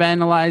 the lab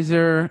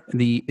analyzer,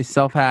 the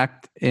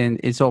Self-Hacked, and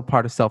it's all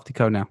part of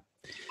Self-Decode now.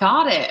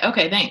 Got it.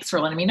 Okay, thanks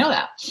for letting me know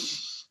that.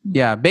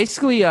 Yeah,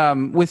 basically,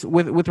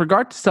 with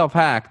regard to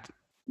Self-Hacked,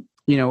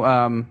 you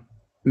know,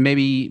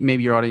 maybe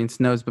your audience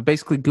knows, but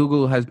basically,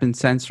 Google has been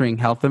censoring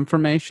health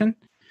information.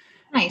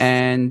 Nice.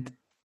 And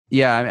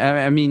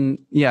yeah, I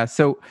mean, yeah,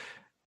 so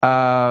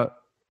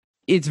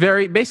it's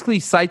basically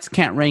sites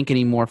can't rank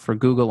anymore for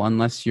Google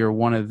unless you're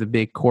one of the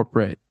big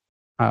corporate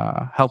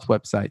health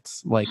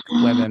websites like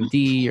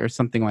WebMD or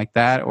something like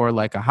that, or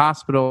like a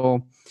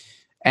hospital.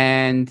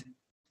 And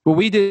what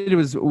we did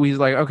was we was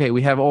like, okay,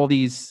 we have all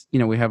these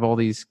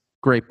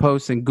great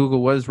posts, and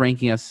Google was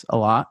ranking us a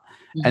lot.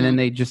 Mm-hmm. And then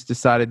they just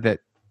decided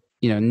that,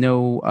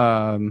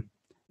 no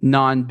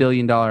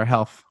non-billion-dollar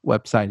health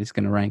website is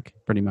going to rank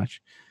pretty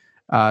much.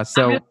 So I'm just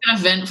going to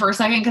vent for a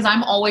second because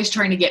I'm always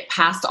trying to get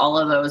past all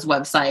of those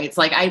websites.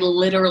 Like I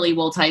literally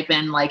will type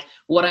in like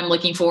what I'm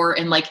looking for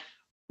and like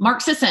Mark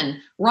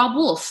Sisson, Rob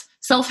Wolf,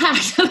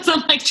 Self-Hacked. So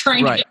I'm like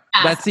trying to get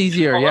past. That's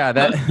easier.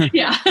 Yeah.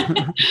 Yeah.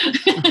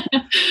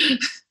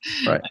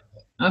 Right.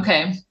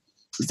 Okay.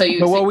 So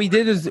but what we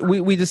did is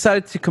we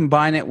decided to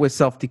combine it with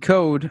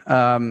Self-Decode.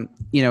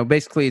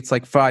 Basically it's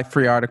like 5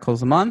 free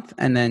articles a month,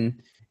 and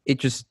then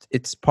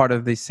it's part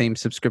of the same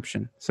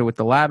subscription. So with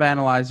the lab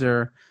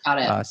analyzer,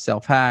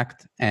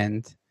 self-hacked,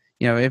 and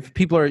if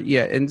people are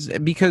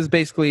and because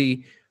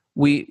basically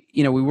we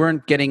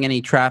weren't getting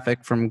any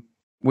traffic from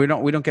we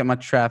don't get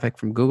much traffic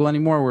from Google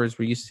anymore, whereas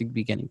we used to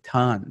be getting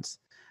tons.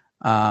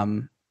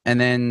 And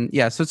then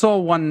so it's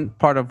all one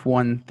part of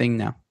one thing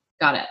now.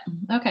 Got it.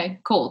 Okay,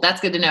 cool.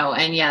 That's good to know.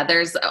 And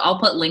I'll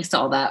put links to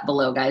all that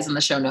below, guys, in the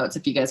show notes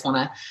if you guys want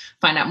to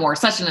find out more.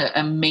 Such an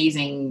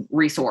amazing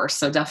resource,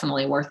 so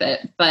definitely worth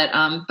it. But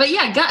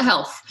yeah, gut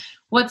health.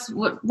 What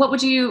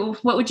would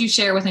you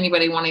share with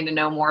anybody wanting to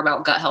know more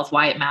about gut health,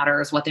 why it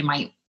matters, what they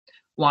might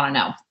want to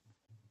know?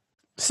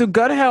 So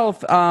gut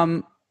health,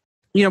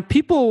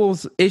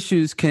 people's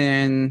issues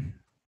can,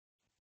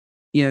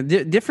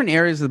 different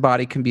areas of the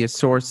body can be a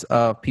source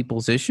of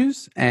people's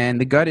issues.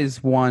 And the gut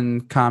is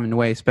one common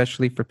way,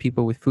 especially for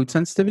people with food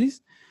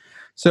sensitivities.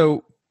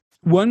 So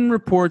one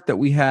report that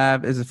we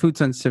have is a food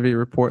sensitivity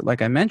report,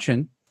 like I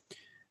mentioned.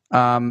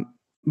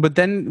 But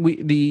then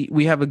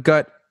we have a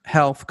gut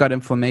health, gut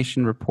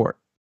inflammation report.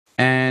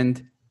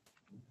 And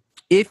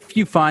if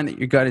you find that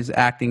your gut is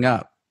acting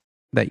up,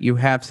 that you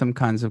have some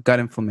kinds of gut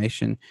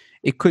inflammation,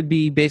 it could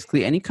be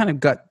basically any kind of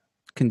gut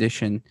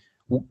condition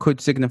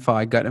could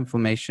signify gut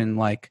inflammation,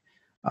 like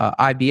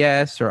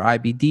IBS or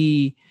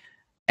IBD.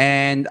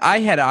 And I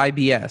had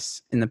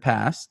IBS in the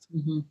past.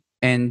 Mm-hmm.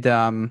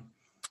 And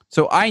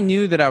so I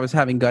knew that I was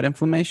having gut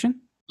inflammation.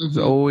 Mm-hmm. I was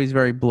always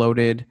very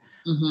bloated,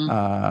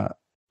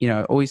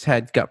 always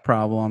had gut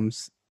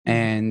problems.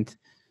 And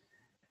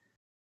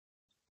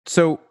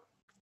so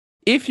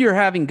if you're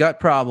having gut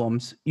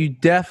problems, you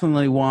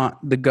definitely want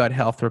the gut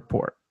health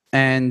report.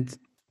 And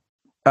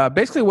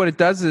basically what it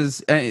does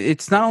is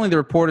it's not only the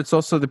report, it's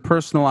also the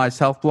personalized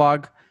health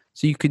blog.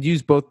 So you could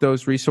use both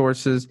those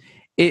resources.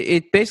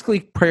 It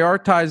basically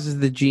prioritizes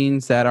the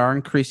genes that are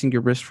increasing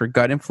your risk for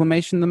gut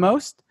inflammation the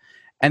most.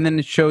 And then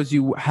it shows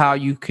you how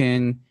you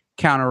can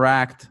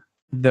counteract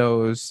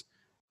those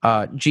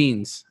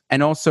genes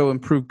and also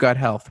improve gut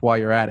health while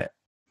you're at it.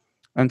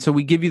 And so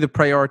we give you the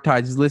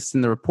prioritized list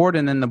in the report,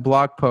 and then the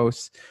blog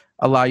posts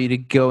allow you to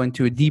go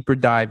into a deeper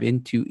dive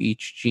into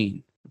each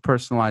gene,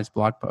 personalized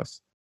blog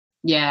posts.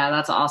 Yeah,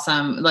 that's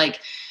awesome. Like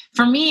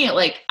for me,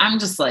 like I'm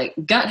just like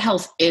gut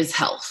health is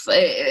health.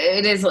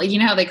 It is like,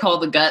 how they call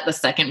the gut the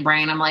second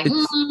brain. I'm like,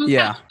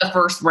 the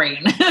first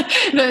brain.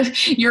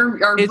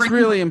 It's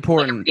really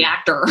important. Like a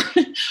reactor.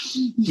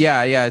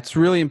 Yeah, it's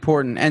really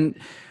important. And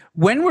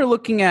when we're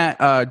looking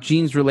at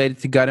genes related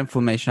to gut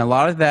inflammation, a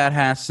lot of that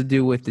has to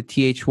do with the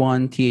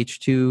Th1,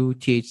 Th2,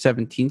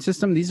 Th17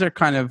 system. These are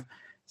kind of,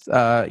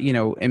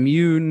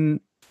 immune.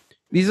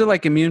 These are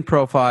like immune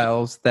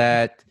profiles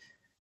that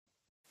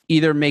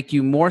either make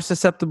you more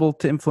susceptible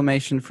to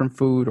inflammation from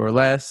food or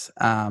less,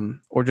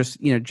 or just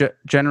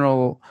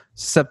general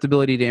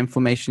susceptibility to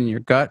inflammation in your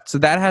gut. So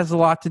that has a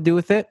lot to do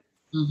with it.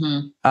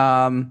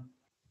 Mm-hmm.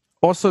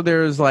 Also,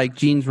 there's like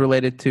genes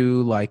related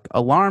to like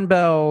alarm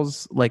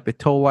bells, like the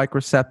toll-like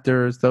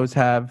receptors. Those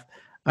have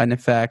an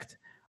effect.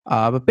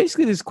 But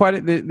basically, there's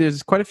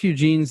quite a few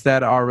genes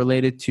that are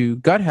related to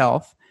gut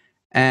health,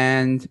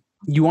 and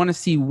you want to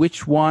see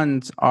which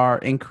ones are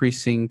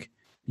increasing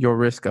your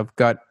risk of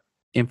gut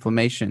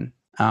inflammation.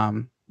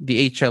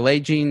 The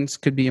HLA genes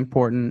could be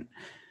important.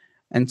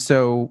 And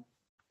so,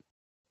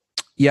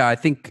 I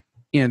think,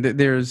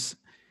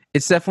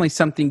 it's definitely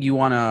something you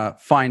want to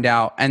find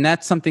out. And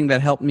that's something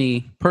that helped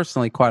me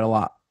personally quite a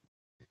lot.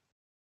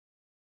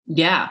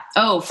 Yeah.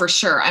 Oh, for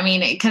sure. I mean,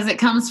 because it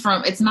comes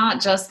from, it's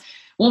not just,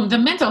 the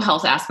mental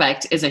health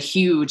aspect is a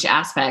huge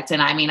aspect.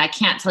 And I mean, I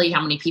can't tell you how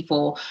many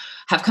people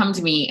have come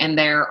to me and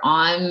they're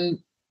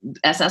on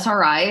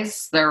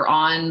SSRIs, they're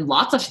on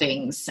lots of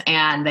things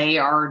and they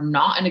are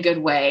not in a good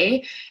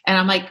way. And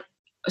I'm like,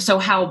 so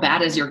how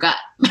bad is your gut?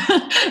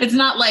 It's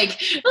not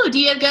like, oh, do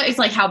you have gut? It's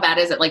like, how bad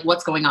is it? Like,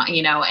 what's going on?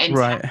 And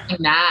right.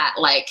 That,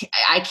 like,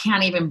 I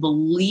can't even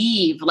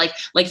believe, like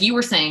you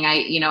were saying,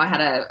 I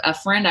had a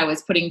friend I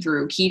was putting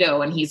through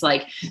keto, and he's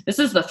like, this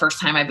is the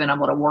first time I've been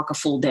able to work a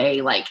full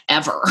day, like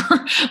ever.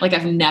 Like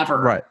I've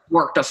never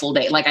worked a full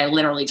day. Like I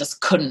literally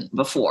just couldn't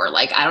before.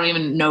 Like, I don't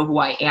even know who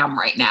I am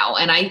right now.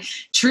 And I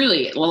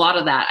truly, a lot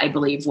of that I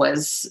believe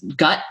was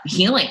gut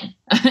healing.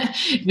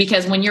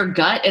 Because when your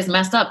gut is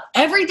messed up,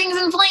 everything's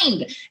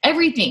inflamed.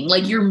 Everything,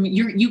 like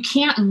you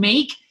can't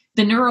make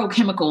the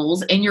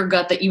neurochemicals in your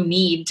gut that you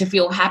need to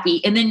feel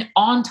happy, and then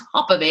on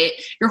top of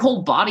it, your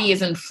whole body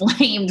is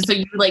inflamed. So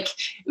you like,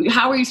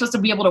 how are you supposed to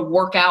be able to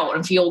work out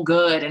and feel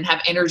good and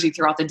have energy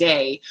throughout the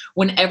day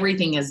when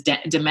everything is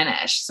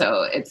diminished?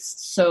 So it's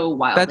so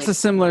wild. That's a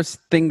similar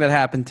thing that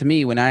happened to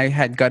me when I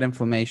had gut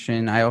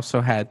inflammation. I also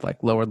had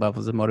like lower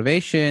levels of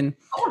motivation.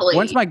 Totally.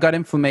 Once my gut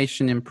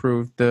inflammation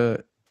improved,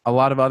 a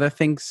lot of other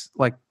things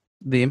like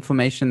the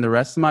inflammation, the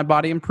rest of my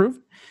body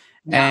improved.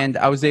 Yeah. And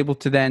I was able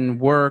to then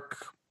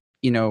work,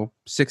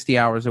 60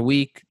 hours a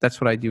week.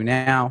 That's what I do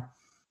now.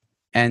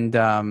 And,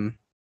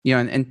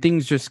 and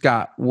things just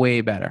got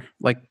way better.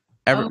 Like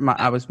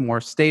I was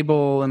more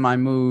stable in my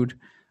mood.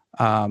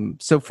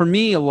 So for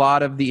me, a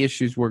lot of the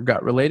issues were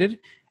gut related.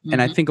 Mm-hmm.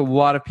 And I think a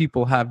lot of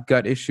people have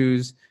gut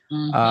issues.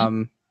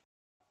 Mm-hmm.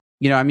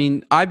 I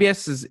mean,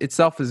 IBS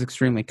itself is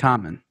extremely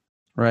common,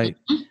 right?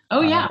 Mm-hmm.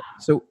 Oh, yeah.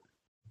 So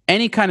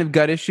any kind of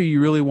gut issue,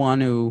 you really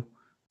want to,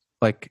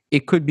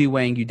 it could be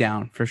weighing you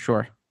down for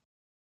sure.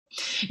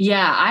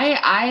 Yeah,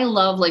 I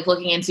love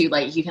looking into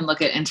you can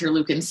look at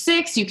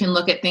interleukin-6, you can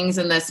look at things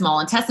in the small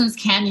intestines.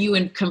 Can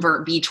you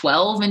convert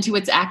B12 into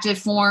its active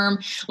form?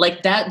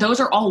 Those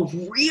are all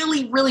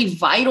really, really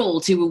vital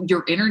to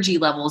your energy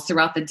levels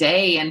throughout the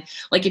day. And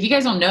if you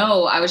guys don't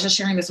know, I was just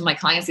sharing this with my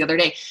clients the other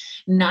day.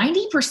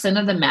 90%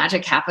 of the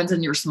magic happens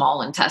in your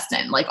small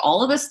intestine.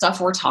 All of the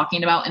stuff we're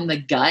talking about in the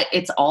gut,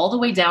 it's all the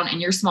way down in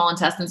your small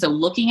intestine. So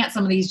looking at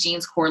some of these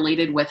genes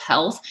correlated with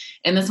health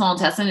in the small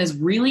intestine is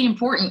really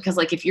important because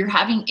if you're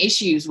having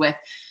issues with,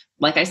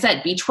 like I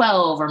said,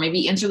 B12 or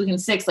maybe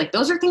interleukin-6,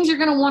 those are things you're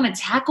going to want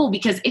to tackle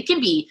because it can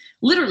be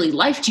literally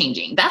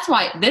life-changing.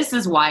 This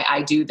is why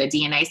I do the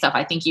DNA stuff.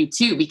 I think you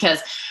too, because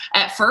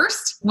at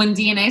first when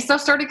DNA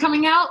stuff started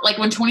coming out,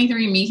 when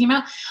 23andMe came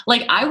out,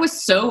 I was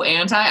so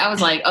anti. I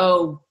was like,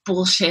 oh,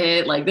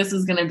 bullshit. This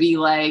is going to be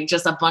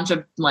just a bunch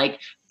of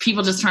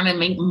people just trying to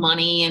make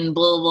money and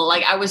blah, blah,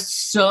 blah. I was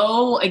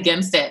so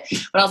against it.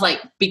 But I was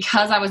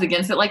because I was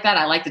against it like that,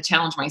 I like to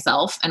challenge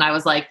myself. And I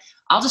was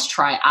I'll just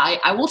try.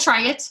 I will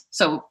try it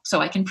so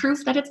I can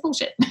prove that it's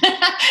bullshit.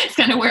 It's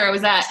kind of where I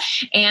was at.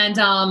 And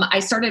I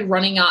started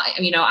running on,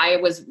 I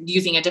was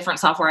using a different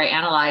software I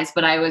analyzed,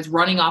 but I was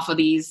running off of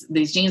these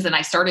genes and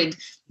I started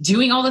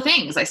doing all the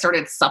things. I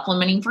started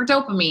supplementing for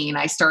dopamine.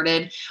 I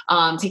started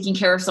taking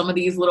care of some of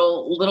these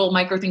little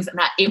micro things, and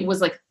that it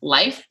was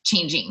life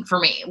changing for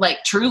me.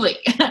 Truly,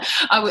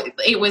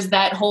 it was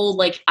that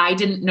whole I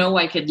didn't know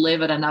I could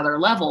live at another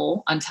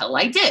level until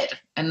I did.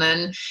 And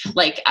then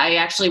I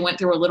actually went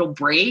through a little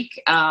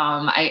break.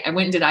 I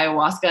went and did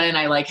ayahuasca, and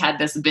I had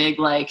this big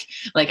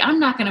I'm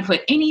not going to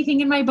put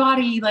anything in my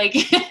body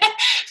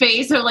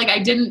phase. So I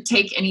didn't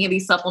take any of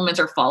these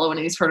supplements or follow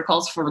any of these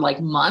protocols for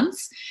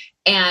months.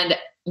 And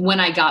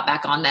when I got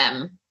back on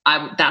them,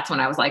 that's when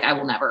I was I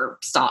will never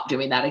stop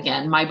doing that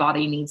again. My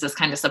body needs this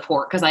kind of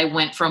support because I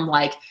went from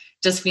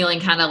just feeling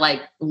kind of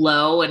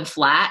low and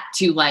flat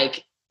to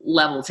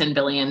level 10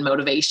 billion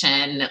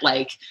motivation.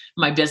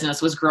 My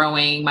business was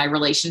growing, my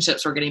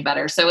relationships were getting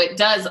better. So it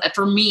does,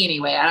 for me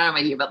anyway, I don't know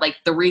about you, but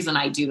the reason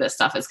I do this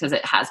stuff is because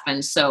it has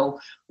been so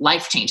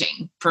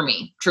life-changing for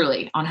me,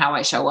 truly, on how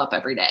I show up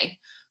every day.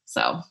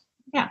 So,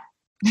 yeah.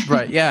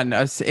 Right. Yeah.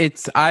 No,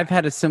 I've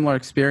had a similar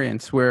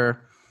experience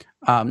where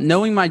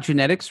knowing my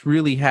genetics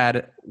really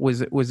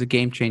was a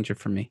game changer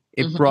for me.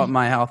 It brought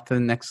my health to the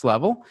next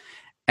level.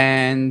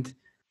 And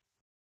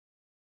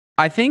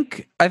I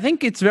think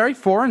it's very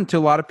foreign to a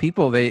lot of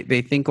people.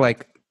 They think we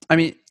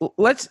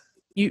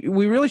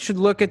really should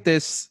look at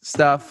this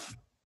stuff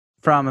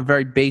from a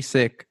very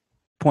basic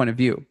point of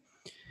view.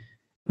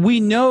 We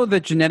know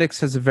that genetics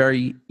has a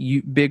very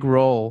big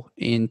role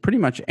in pretty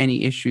much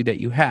any issue that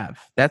you have.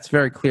 That's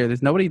very clear.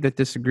 There's nobody that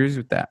disagrees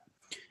with that.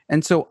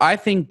 And so I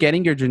think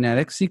getting your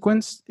genetic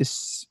sequence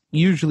is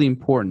usually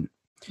important.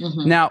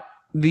 Mm-hmm. Now,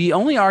 the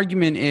only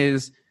argument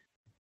is,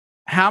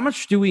 how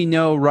much do we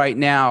know right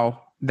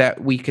now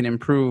that we can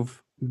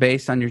improve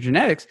based on your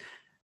genetics?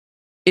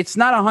 It's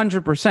not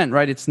 100%,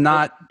 right? It's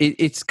not. It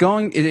is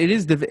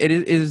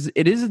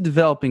a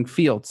developing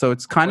field. So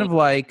it's kind of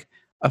like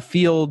a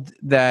field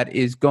that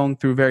is going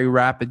through very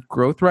rapid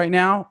growth right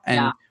now,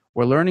 and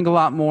we're learning a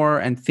lot more,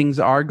 and things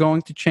are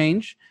going to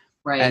change.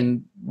 Right.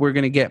 And we're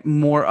going to get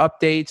more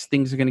updates.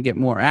 Things are going to get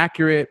more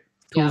accurate.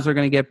 Tools are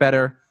going to get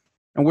better.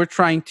 And we're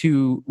trying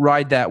to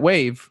ride that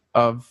wave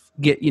of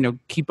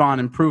keep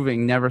on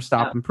improving, never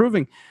stop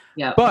improving.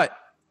 Yeah. But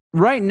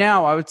right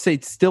now, I would say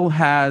it still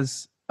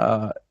has,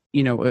 a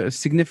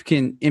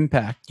significant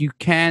impact. You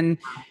can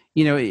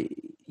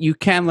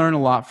learn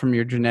a lot from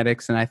your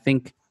genetics. And I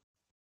think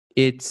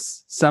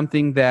it's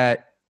something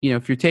that,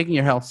 if you're taking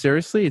your health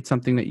seriously, it's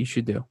something that you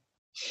should do.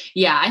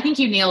 Yeah, I think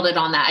you nailed it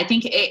on that. I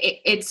think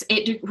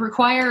it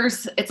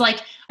requires,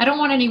 I don't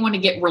want anyone to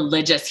get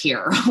religious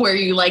here where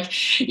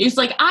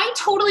I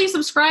totally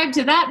subscribe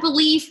to that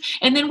belief.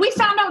 And then we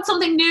found out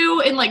something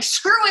new and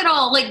screw it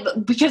all.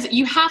 Because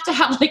you have to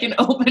have an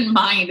open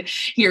mind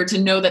here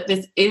to know that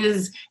this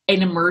is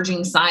an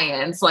emerging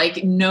science.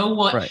 No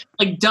one, right.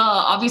 Duh,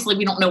 obviously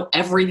we don't know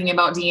everything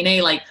about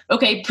DNA.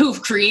 Okay,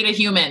 poof, create a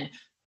human.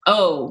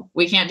 Oh,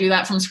 we can't do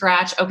that from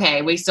scratch.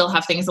 Okay, we still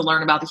have things to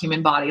learn about the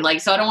human body.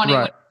 So I don't want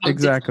anyone to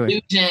become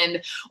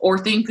disillusioned or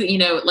think, you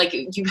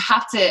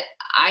have to,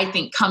 I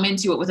think, come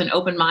into it with an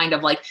open mind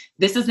of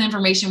this is the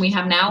information we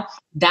have now.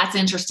 That's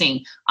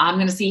interesting. I'm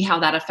going to see how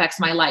that affects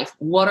my life.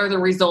 What are the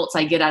results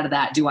I get out of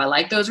that? Do I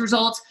like those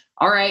results?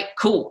 All right,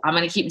 cool. I'm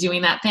going to keep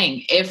doing that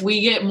thing. If we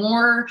get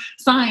more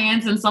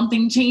science and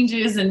something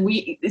changes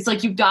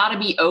it's you've got to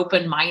be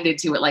open-minded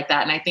to it like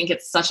that. And I think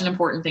it's such an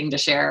important thing to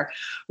share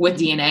with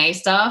DNA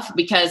stuff,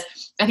 because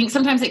I think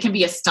sometimes it can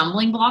be a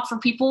stumbling block for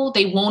people.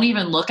 They won't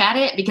even look at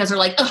it because they're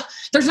ugh,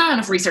 there's not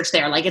enough research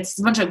there. It's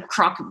a bunch of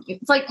crock.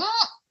 It's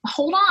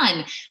hold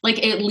on,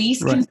 like at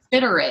least Right.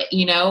 consider it,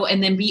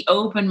 and then be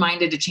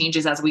open-minded to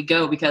changes as we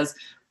go, because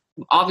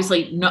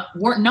obviously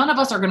none of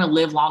us are going to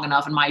live long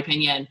enough, in my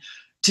opinion,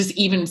 to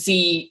even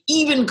see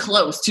even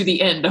close to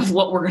the end of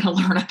what we're going to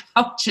learn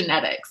about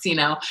genetics, so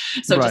Right.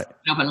 just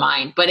an open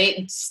mind, but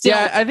it still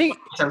I think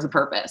serves a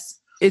purpose.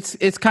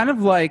 it's kind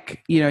of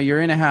like,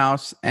 you're in a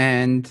house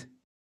and,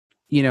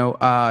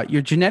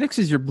 your genetics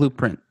is your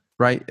blueprint,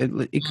 right?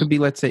 It could be,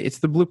 let's say it's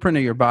the blueprint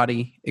of your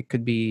body. It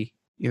could be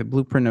the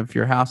blueprint of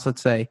your house.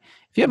 Let's say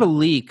if you have a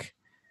leak,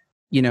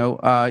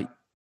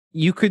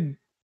 you could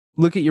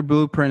look at your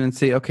blueprint and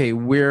say, okay,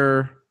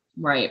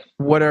 Right.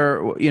 what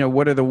are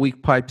the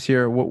weak pipes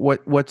here?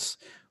 What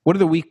are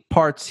the weak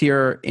parts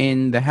here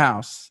in the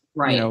house?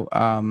 Right.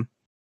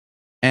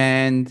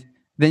 And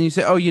then you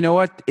say, oh, you know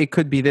what? It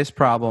could be this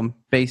problem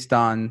based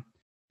on,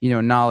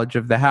 knowledge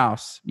of the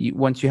house.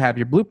 Once you have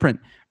your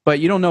blueprint, but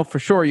you don't know for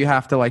sure. You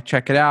have to like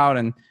check it out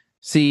and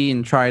see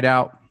and try it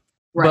out.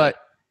 Right. But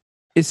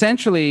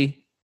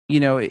essentially,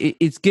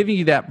 it's giving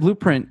you that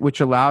blueprint, which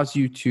allows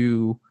you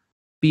to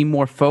be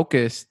more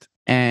focused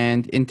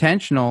and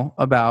intentional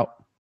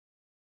about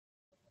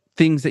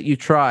things that you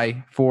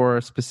try to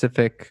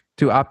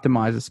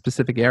optimize a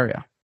specific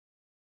area.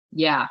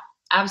 Yeah,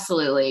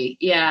 absolutely.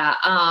 Yeah.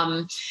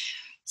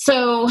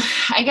 So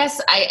I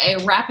guess I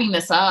wrapping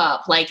this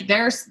up, like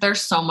there's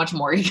so much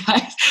more, you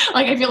guys.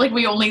 Like, I feel like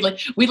we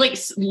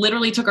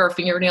literally took our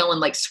fingernail and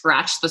like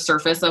scratched the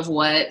surface of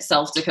what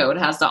Decode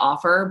has to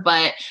offer.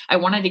 But I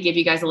wanted to give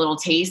you guys a little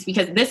taste,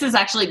 because this is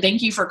actually,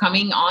 thank you for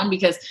coming on,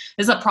 because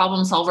this is a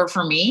problem solver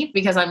for me,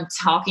 because I'm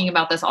talking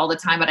about this all the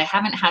time, but I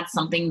haven't had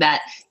something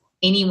that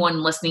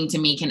anyone listening to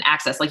me can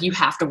access. Like, you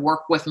have to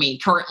work with me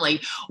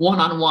currently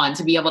one-on-one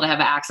to be able to have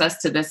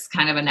access to this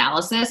kind of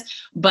analysis.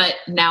 But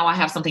now I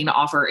have something to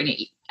offer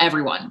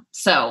everyone.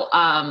 So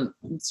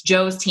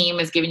Joe's team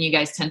is giving you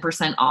guys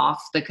 10%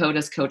 off. The code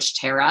is Coach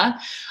Tara.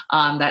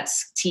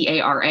 That's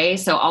TARA.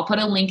 So I'll put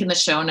a link in the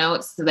show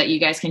notes so that you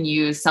guys can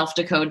use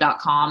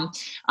selfdecode.com.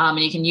 And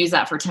you can use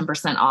that for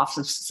 10% off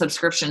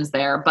subscriptions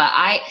there. But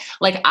I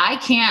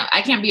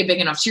can't be a big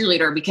enough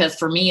cheerleader, because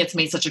for me, it's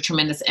made such a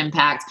tremendous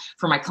impact.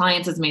 For my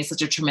clients, it's made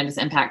such a tremendous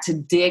impact to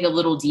dig a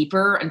little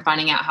deeper and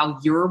finding out how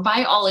your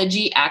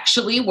biology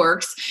actually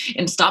works,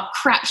 and stop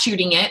crap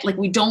shooting it. Like,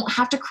 we don't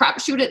have to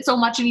crap shoot it so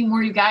much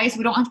anymore, you guys.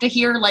 We don't have to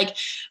hear like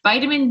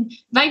vitamin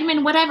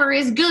whatever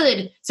is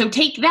good, so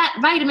take that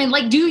vitamin.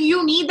 Like, do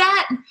you need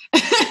that?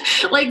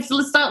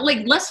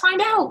 Let's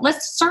find out.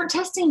 Let's start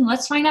testing.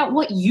 Let's find out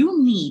what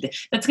you need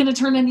that's going to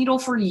turn the needle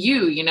for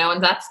you,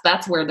 and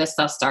that's where this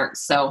stuff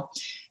starts. So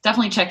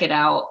definitely check it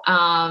out.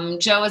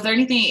 Joe, is there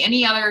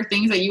any other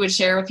things that you would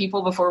share with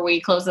people before we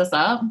close this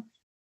up?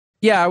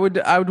 Yeah, I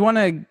would want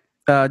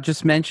to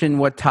just mention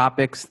what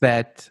topics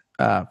that,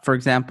 for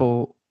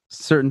example,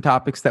 certain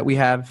topics that we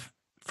have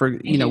for,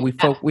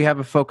 we have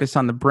a focus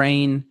on the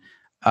brain.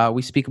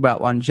 We speak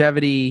about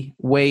longevity,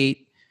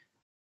 weight,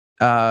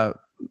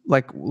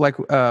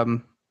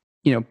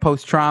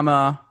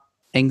 post-trauma,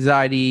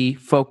 anxiety,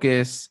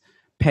 focus,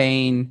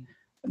 pain,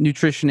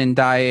 nutrition and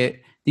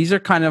diet. These are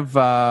kind of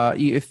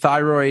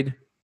thyroid.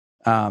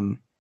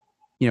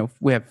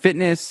 We have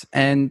fitness,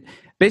 and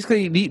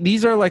basically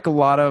these are like a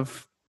lot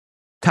of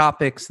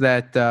topics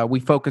that we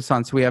focus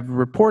on. So we have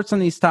reports on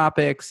these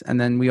topics, and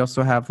then we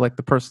also have like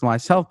the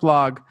personalized health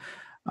blog.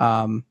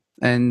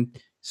 And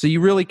so you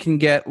really can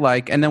get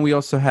and then we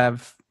also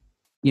have,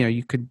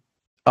 you could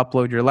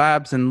upload your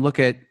labs and look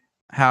at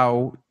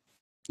how,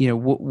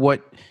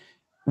 what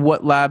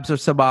labs are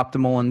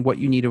suboptimal and what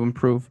you need to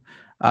improve.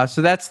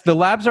 So the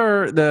labs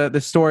are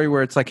the story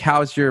where it's like,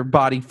 how's your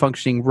body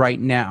functioning right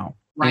now,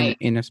 right,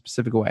 in a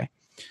specific way.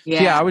 Yeah.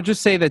 So I would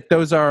just say that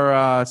those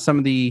are some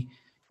of the,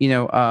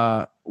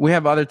 we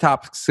have other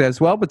topics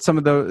as well, but some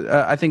of those,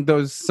 I think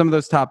some of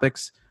those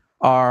topics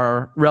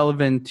are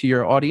relevant to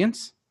your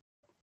audience.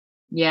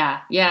 Yeah.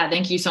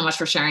 Thank you so much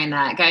for sharing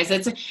that, guys.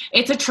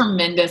 It's a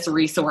tremendous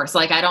resource.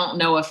 Like, I don't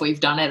know if we've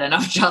done it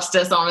enough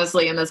justice,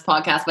 honestly, in this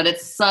podcast, but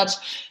it's such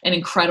an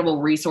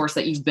incredible resource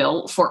that you've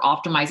built for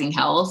optimizing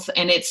health.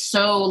 And it's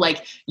so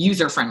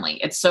user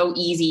friendly. It's so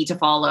easy to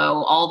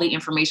follow. All the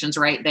information's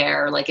right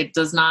there. Like, it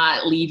does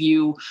not leave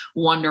you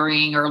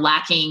wondering or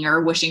lacking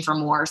or wishing for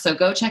more. So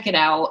go check it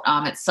out.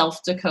 It's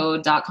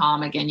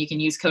selfdecode.com. Again, you can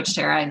use Coach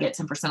Tara and get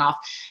 10% off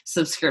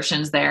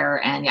subscriptions there.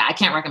 And I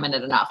can't recommend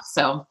it enough.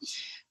 So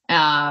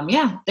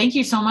thank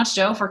you so much,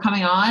 Joe, for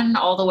coming on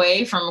all the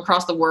way from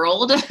across the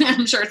world.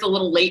 I'm sure it's a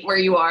little late where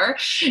you are,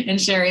 and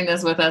sharing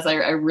this with us. I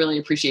really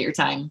appreciate your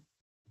time.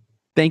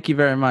 Thank you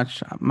very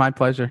much. My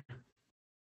pleasure.